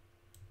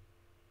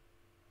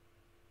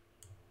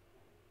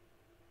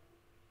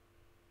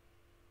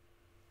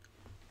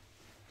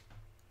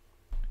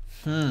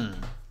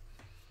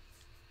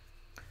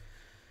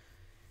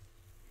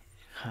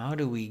 How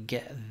do we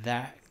get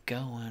that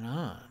going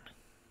on?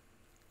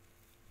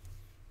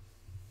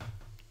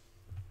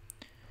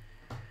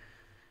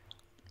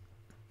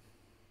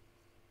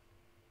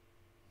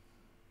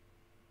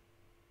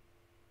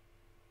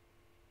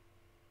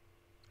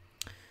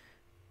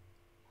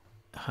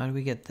 How do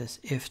we get this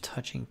if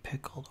touching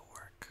pickle to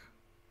work?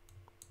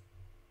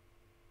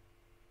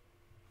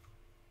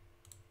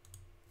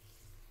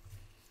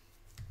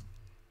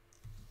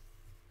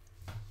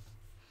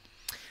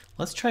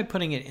 Let's try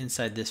putting it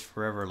inside this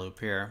forever loop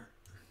here.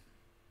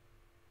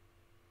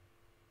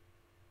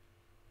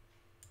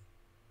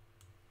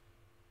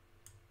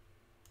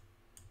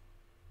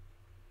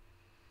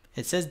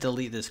 It says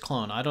delete this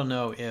clone. I don't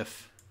know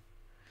if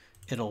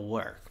it'll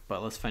work,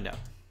 but let's find out.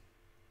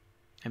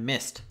 I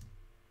missed.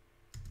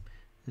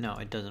 No,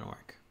 it doesn't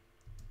work.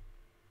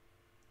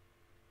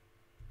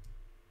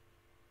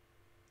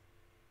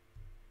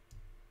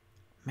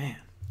 Man.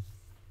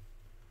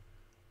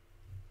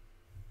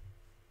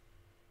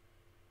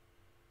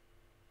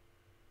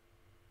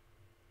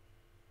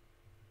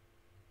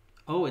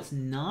 Oh, it's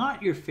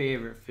not your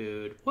favorite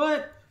food.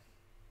 What?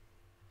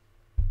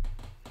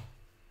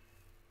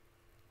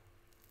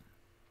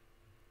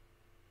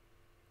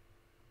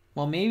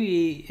 Well,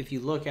 maybe if you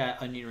look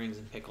at onion rings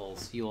and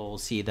pickles, you'll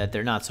see that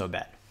they're not so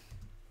bad.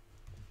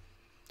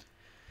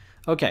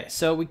 Okay,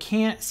 so we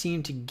can't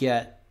seem to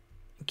get,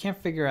 we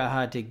can't figure out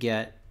how to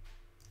get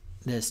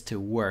this to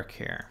work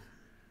here.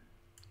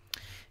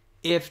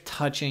 If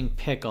touching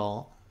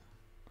pickle,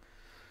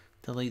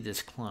 delete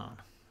this clone.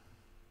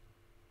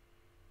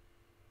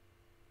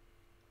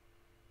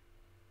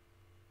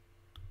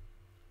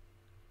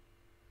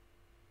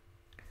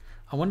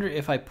 I wonder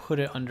if I put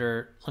it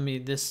under,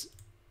 this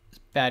is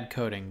bad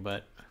coding,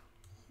 but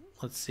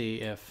let's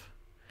see if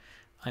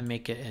I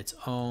make it its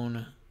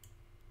own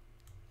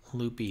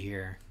loopy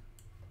here.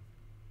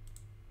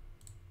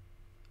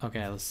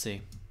 Okay, let's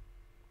see.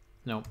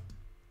 Nope.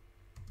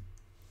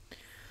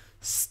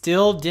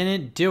 Still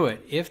didn't do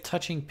it. If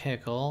touching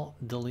pickle,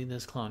 delete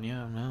this clone.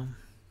 Yeah, no.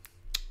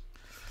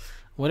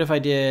 What if I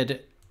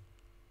did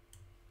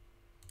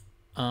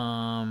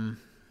like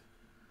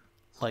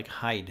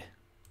hide?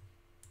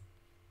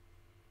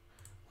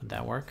 Would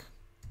that work?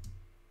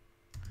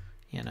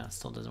 Yeah, no, it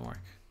still doesn't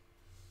work.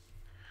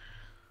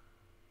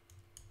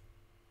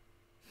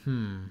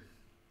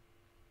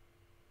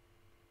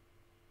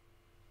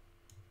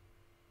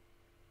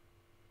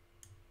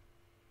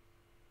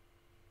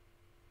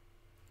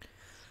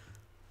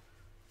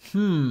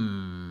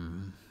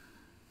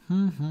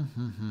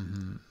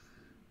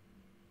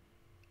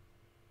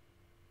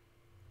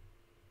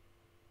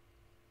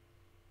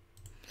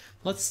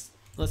 Let's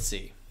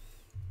see.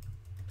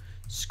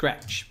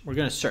 Scratch. We're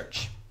going to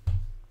search.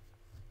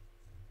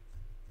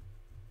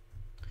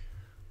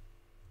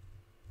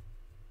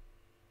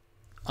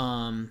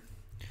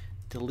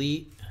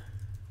 Delete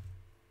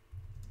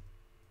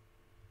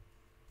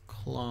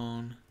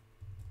clone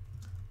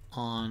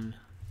on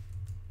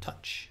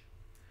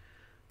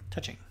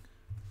touching.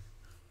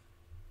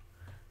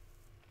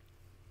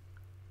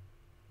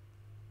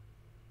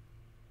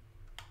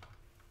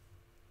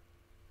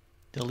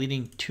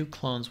 Deleting 2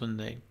 clones when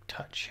they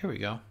touch. Here we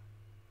go.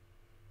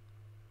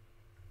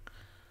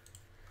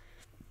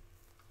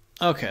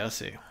 Okay, let's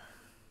see.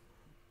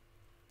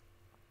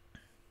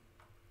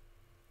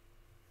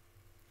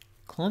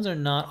 Clones are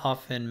not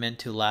often meant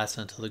to last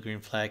until the green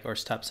flag or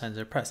stop signs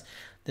are pressed.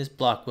 This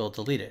block will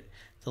delete it.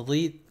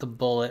 Delete the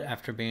bullet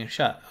after being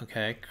shot.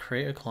 Okay,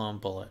 create a clone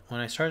bullet. When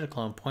I start a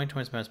clone, point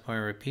towards mouse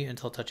pointer, repeat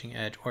until touching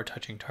edge or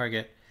touching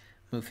target.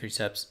 Move 3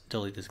 steps,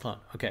 delete this clone.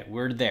 Okay,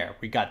 we're there.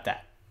 We got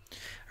that.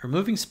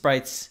 Removing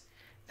sprites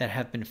that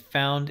have been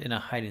found in a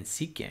hide and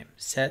seek game.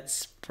 Set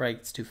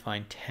sprites to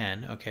find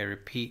 10. Okay,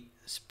 repeat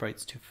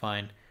sprites to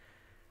find.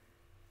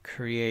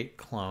 Create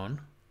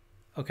clone.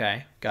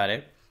 Okay, got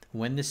it.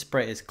 When this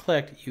sprite is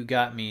clicked, you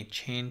got me.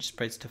 Change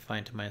sprites to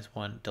find to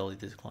 -1. Delete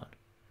this clone.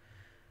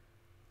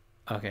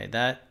 Okay,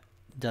 that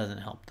doesn't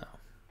help though.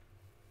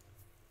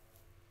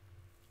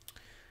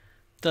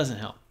 Doesn't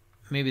help.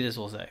 Maybe this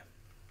will say.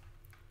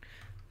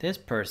 This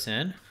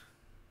person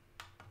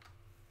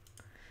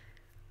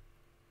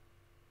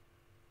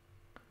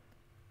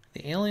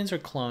the aliens are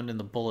cloned and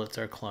the bullets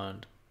are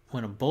cloned.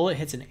 When a bullet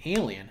hits an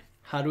alien,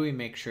 how do we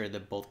make sure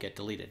that both get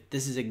deleted?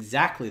 This is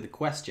exactly the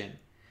question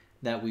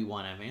that we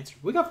want to have answered.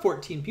 We got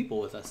 14 people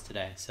with us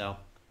today, so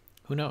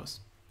who knows?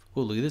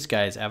 Oh, look at this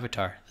guy's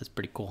avatar. That's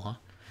pretty cool, huh?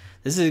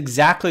 This is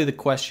exactly the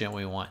question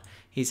we want.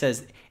 He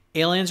says,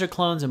 aliens are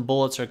clones and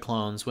bullets are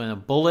clones. When a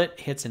bullet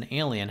hits an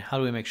alien, how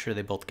do we make sure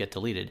they both get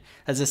deleted?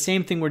 That's the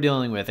same thing we're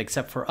dealing with,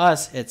 except for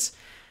us, it's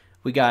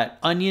we got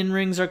onion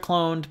rings are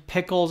cloned,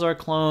 pickles are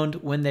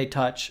cloned. When they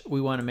touch,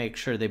 we want to make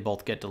sure they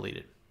both get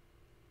deleted.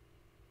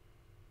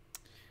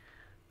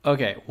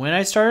 Okay, when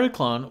I start a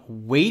clone,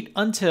 wait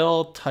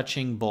until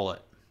touching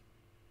bullet.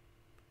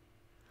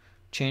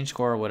 Change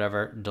score or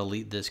whatever,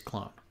 delete this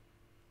clone.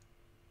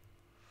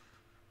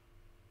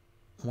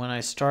 When I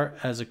start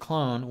as a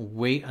clone,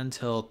 wait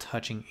until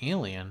touching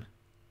alien.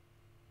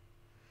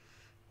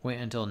 Wait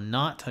until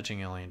not touching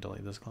alien,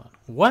 delete this clone.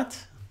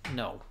 What?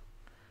 No.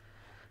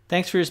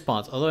 Thanks for your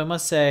response. Although I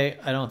must say,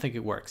 I don't think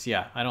it works.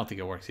 Yeah, I don't think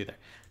it works either.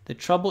 The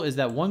trouble is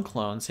that one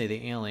clone, say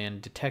the alien,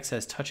 detects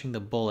as touching the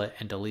bullet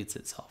and deletes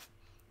itself.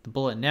 The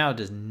bullet now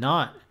does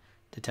not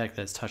detect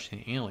that it's touching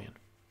the alien,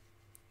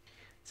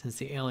 since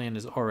the alien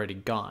is already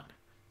gone,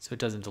 so it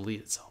doesn't delete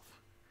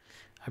itself.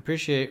 I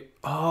appreciate...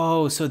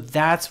 Oh, so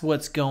that's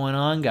what's going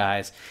on,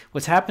 guys.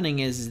 What's happening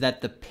is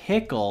that the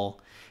pickle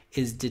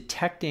is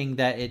detecting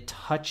that it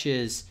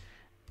touches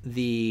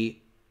the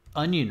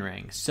onion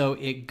ring, so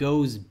it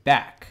goes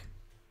back.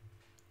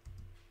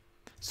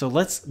 So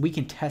we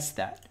can test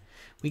that.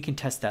 We can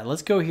test that.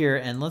 Let's go here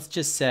and let's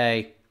just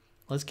say,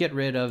 let's get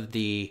rid of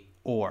the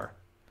or.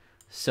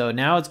 So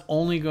now it's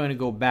only going to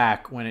go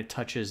back when it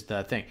touches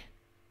the thing.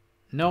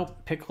 Nope,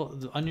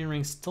 the onion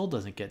ring still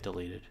doesn't get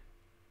deleted.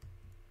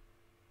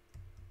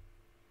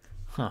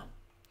 Huh.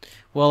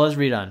 Well, let's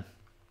read on.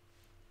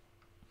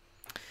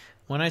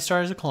 When I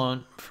start as a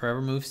clone,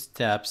 forever move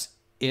steps.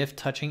 If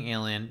touching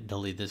alien,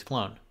 delete this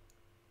clone.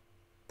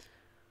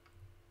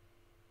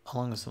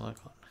 Along with some other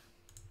clone.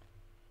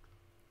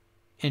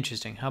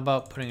 Interesting. How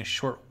about putting a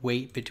short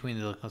wait between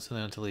the clones so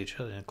they don't delete each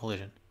other in a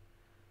collision?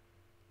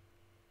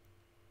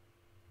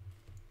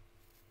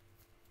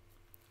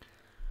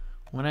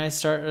 When I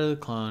start the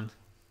clone,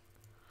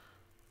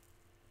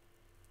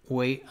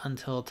 wait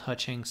until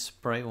touching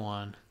sprite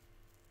 1.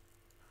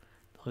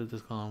 Delete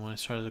this clone. When I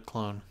start the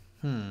clone.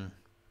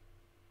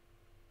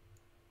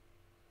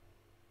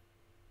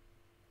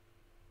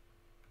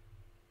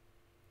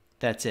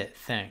 That's it.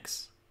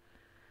 Thanks.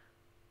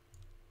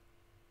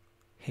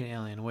 Hit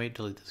alien. Wait,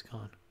 delete this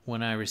clone.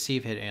 When I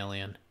receive hit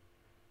alien,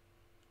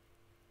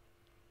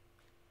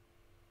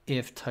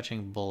 if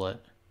touching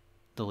bullet,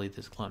 delete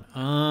this clone.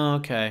 Oh,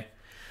 okay.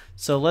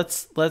 So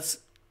let's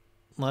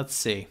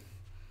see.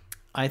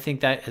 I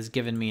think that has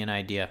given me an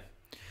idea.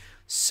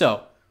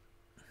 So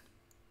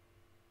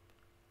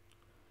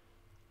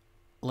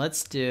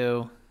let's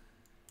do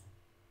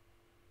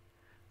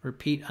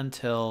repeat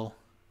until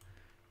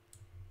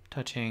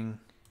touching.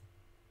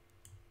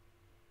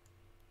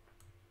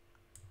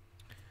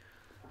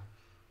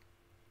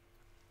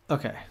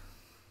 Okay.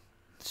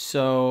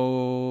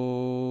 So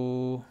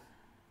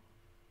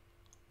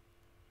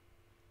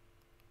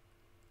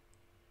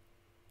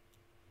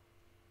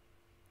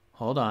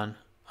hold on.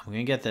 I'm going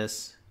to get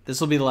this.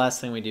 This will be the last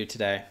thing we do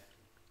today.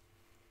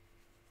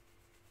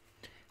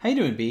 How you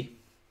doing, B?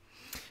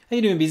 How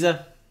you doing,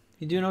 Biza?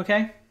 You doing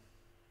okay?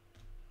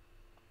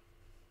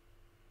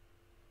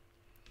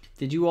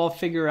 Did you all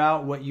figure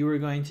out what you were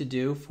going to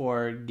do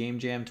for Game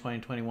Jam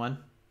 2021?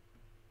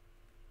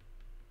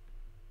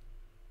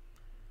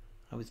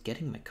 I was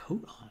getting my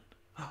coat on.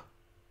 Oh,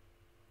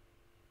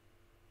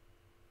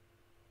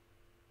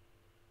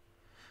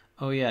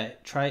 Oh yeah,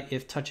 try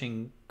if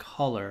touching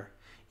color.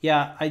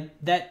 Yeah,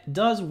 that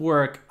does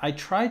work. I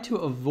try to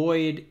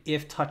avoid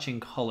if touching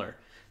color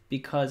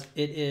because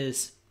it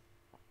is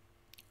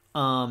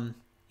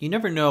you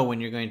never know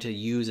when you're going to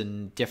use a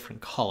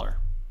different color,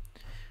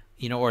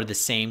 you know, or the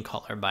same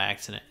color by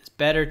accident. It's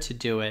better to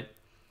do it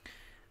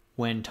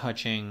when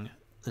touching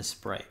the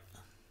sprite.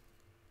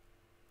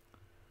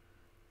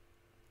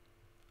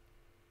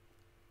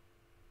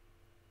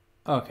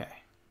 Okay.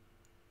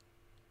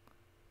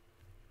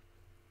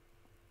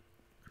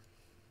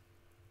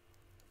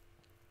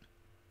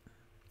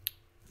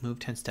 Move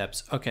 10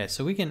 steps. Okay,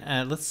 so we can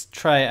add, let's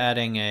try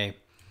adding a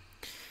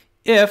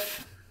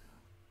if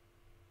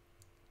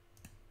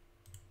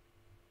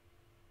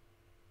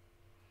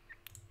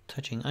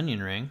touching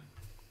onion ring.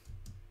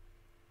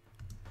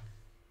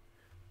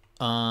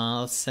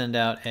 Let's send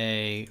out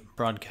a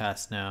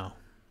broadcast now.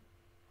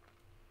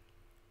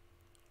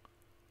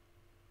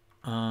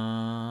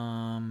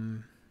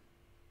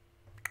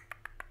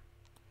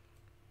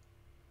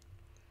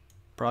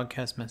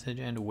 Broadcast message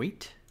and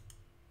wait.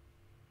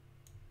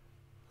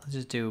 Let's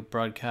just do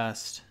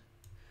broadcast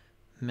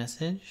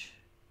message.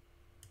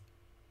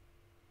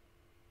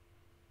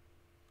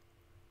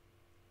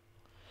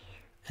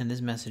 And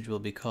this message will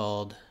be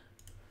called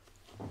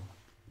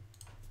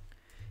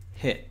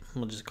hit.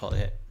 We'll just call it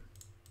hit.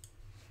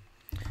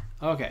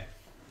 Okay.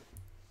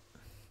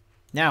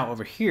 Now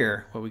over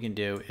here, what we can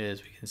do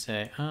is we can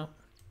say, oh,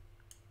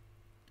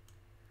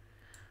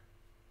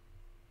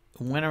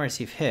 when I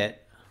receive hit,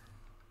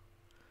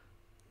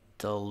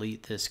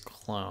 delete this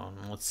clone.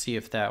 Let's see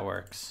if that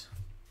works.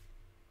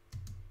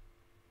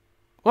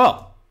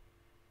 Well,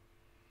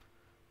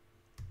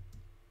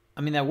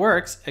 I mean, that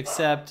works,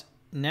 except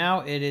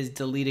now it is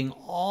deleting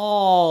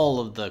all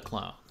of the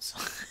clones.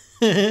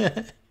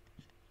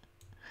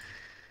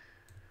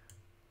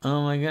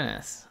 Oh my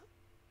goodness.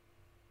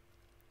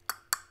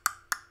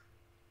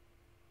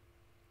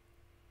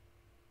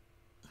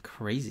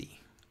 Crazy.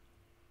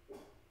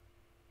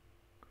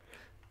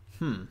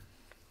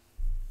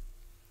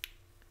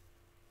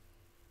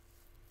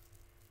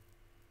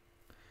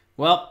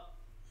 Well,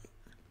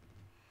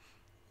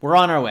 we're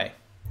on our way.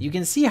 You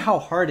can see how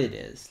hard it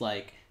is,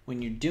 like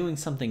when you're doing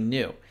something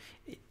new.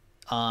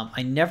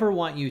 I never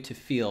want you to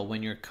feel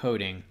when you're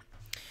coding,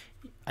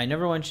 I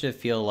never want you to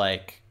feel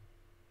like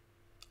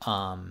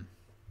I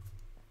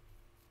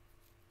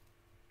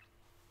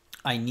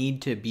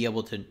need to be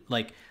able to,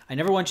 like, I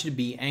never want you to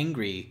be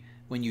angry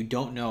when you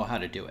don't know how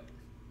to do it.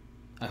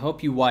 I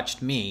hope you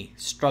watched me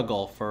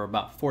struggle for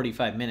about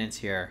 45 minutes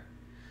here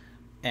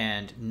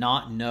and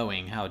not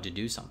knowing how to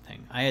do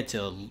something. I had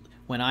to,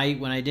 when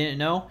I didn't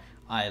know,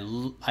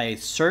 I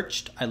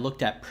searched, I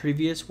looked at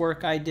previous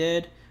work I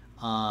did.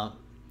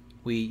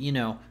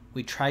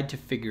 We tried to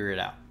figure it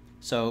out.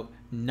 So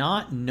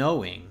not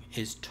knowing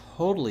is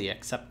totally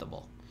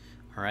acceptable.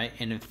 All right.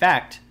 And in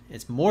fact,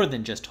 it's more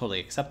than just totally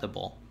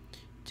acceptable.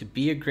 To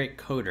be a great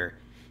coder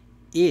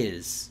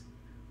is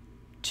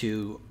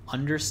to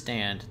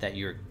understand that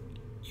you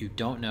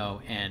don't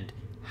know, and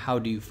how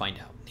do you find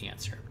out the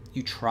answer.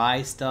 You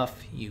try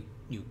stuff, you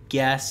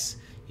guess,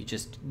 you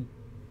just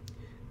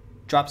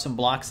drop some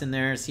blocks in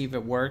there, see if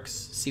it works,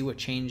 see what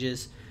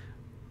changes,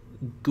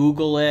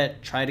 Google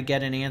it, try to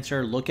get an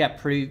answer, look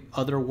at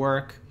other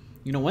work.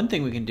 You know, one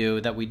thing we can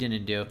do that we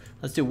didn't do,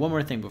 let's do one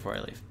more thing before I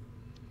leave.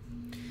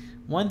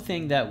 One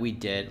thing that we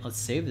did, let's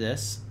save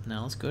this.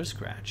 Now let's go to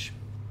Scratch.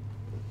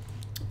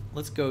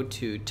 Let's go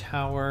to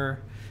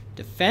Tower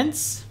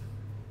Defense.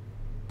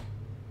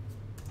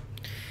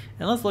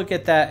 And let's look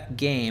at that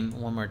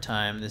game one more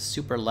time, this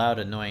super loud,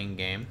 annoying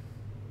game.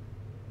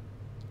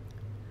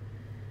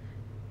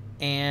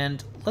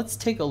 And let's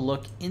take a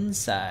look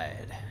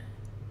inside.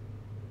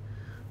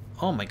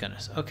 Oh my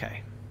goodness,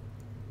 okay.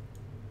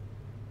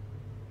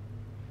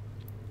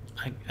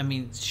 I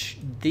mean,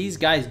 these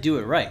guys do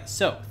it right.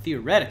 So,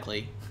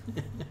 theoretically,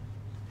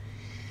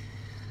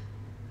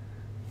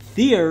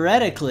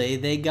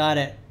 they got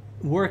it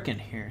working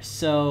here.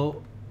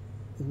 So,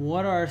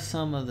 what are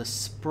some of the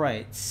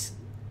sprites?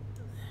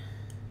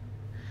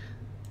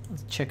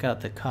 Let's check out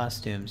the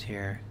costumes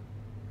here.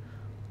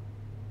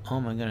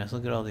 Oh my goodness,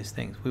 look at all these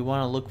things. We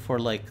want to look for,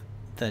 like,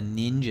 the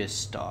ninja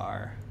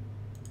star.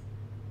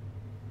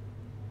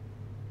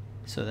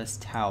 So that's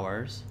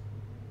towers.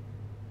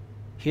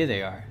 Here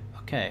they are.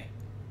 Okay.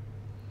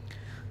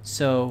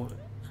 So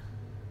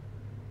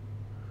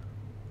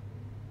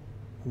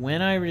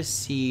when I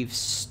receive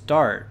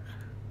start,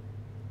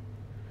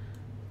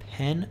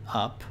 pen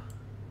up,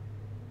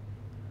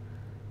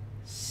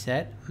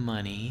 set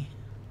money.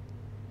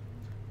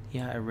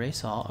 Yeah,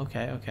 erase all.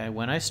 Okay, okay.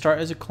 When I start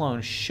as a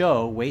clone,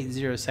 show, wait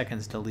 0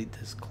 seconds, delete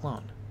this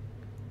clone.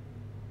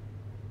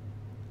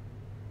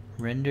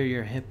 Render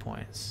your hit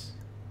points.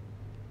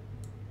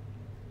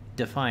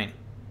 Define.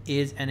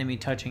 Is enemy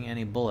touching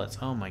any bullets?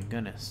 Oh my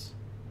goodness.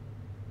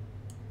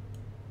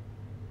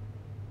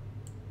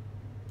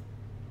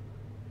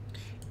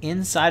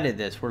 Inside of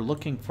this, we're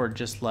looking for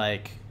just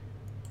like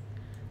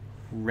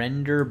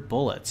render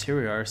bullets.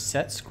 Here we are.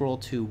 Set scroll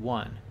to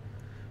 1.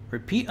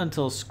 Repeat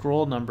until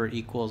scroll number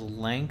equals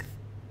length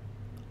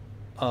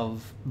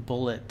of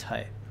bullet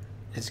type.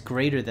 It's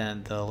greater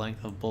than the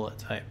length of bullet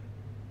type.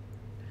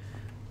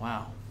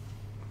 Wow.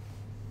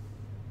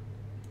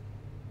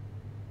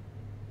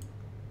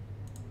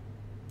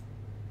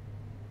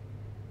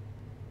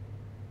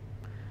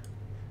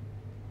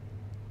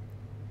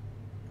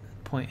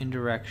 Point in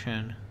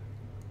direction.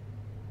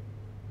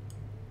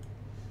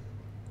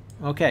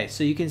 Okay,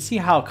 so you can see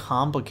how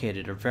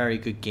complicated a very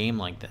good game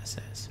like this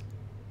is.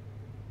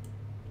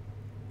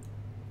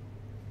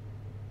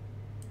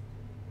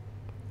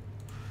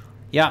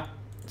 Yeah,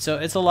 so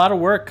it's a lot of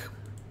work.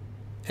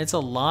 It's a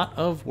lot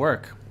of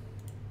work.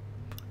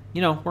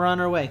 You know, we're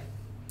on our way.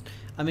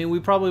 I mean, we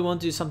probably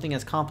won't do something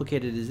as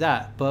complicated as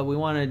that, but we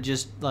want to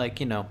just, like,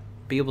 you know,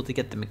 be able to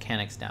get the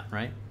mechanics down,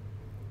 right?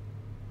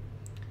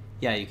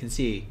 Yeah, you can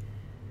see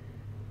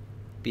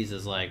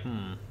Biza's like,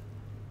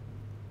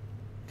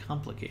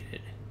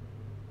 complicated.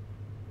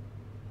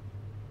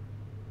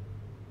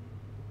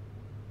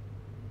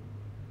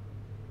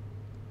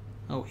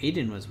 Oh,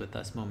 Aiden was with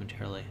us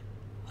momentarily.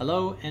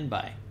 Hello and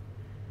bye.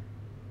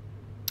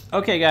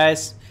 Okay,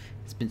 guys,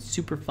 it's been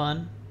super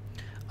fun.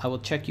 I will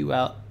check you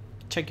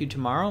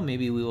tomorrow.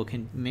 Maybe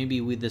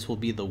this will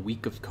be the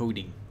week of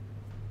coding.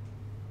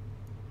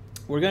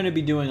 We're going to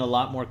be doing a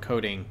lot more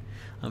coding.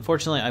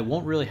 Unfortunately, I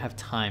won't really have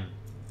time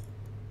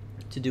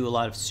to do a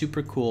lot of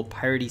super cool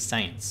piratey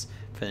science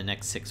for the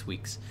next 6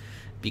 weeks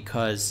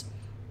because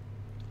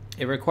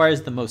it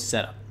requires the most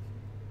setup.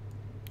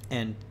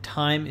 And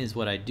time is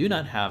what I do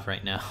not have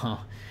right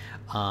now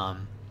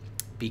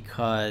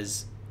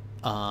because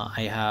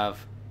I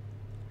have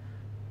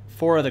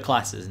 4 other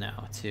classes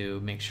now to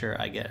make sure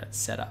I get it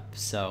set up.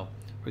 So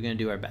we're going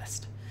to do our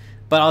best.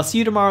 But I'll see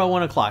you tomorrow at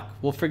 1 o'clock.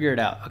 We'll figure it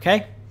out,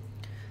 okay?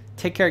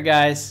 Take care,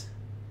 guys.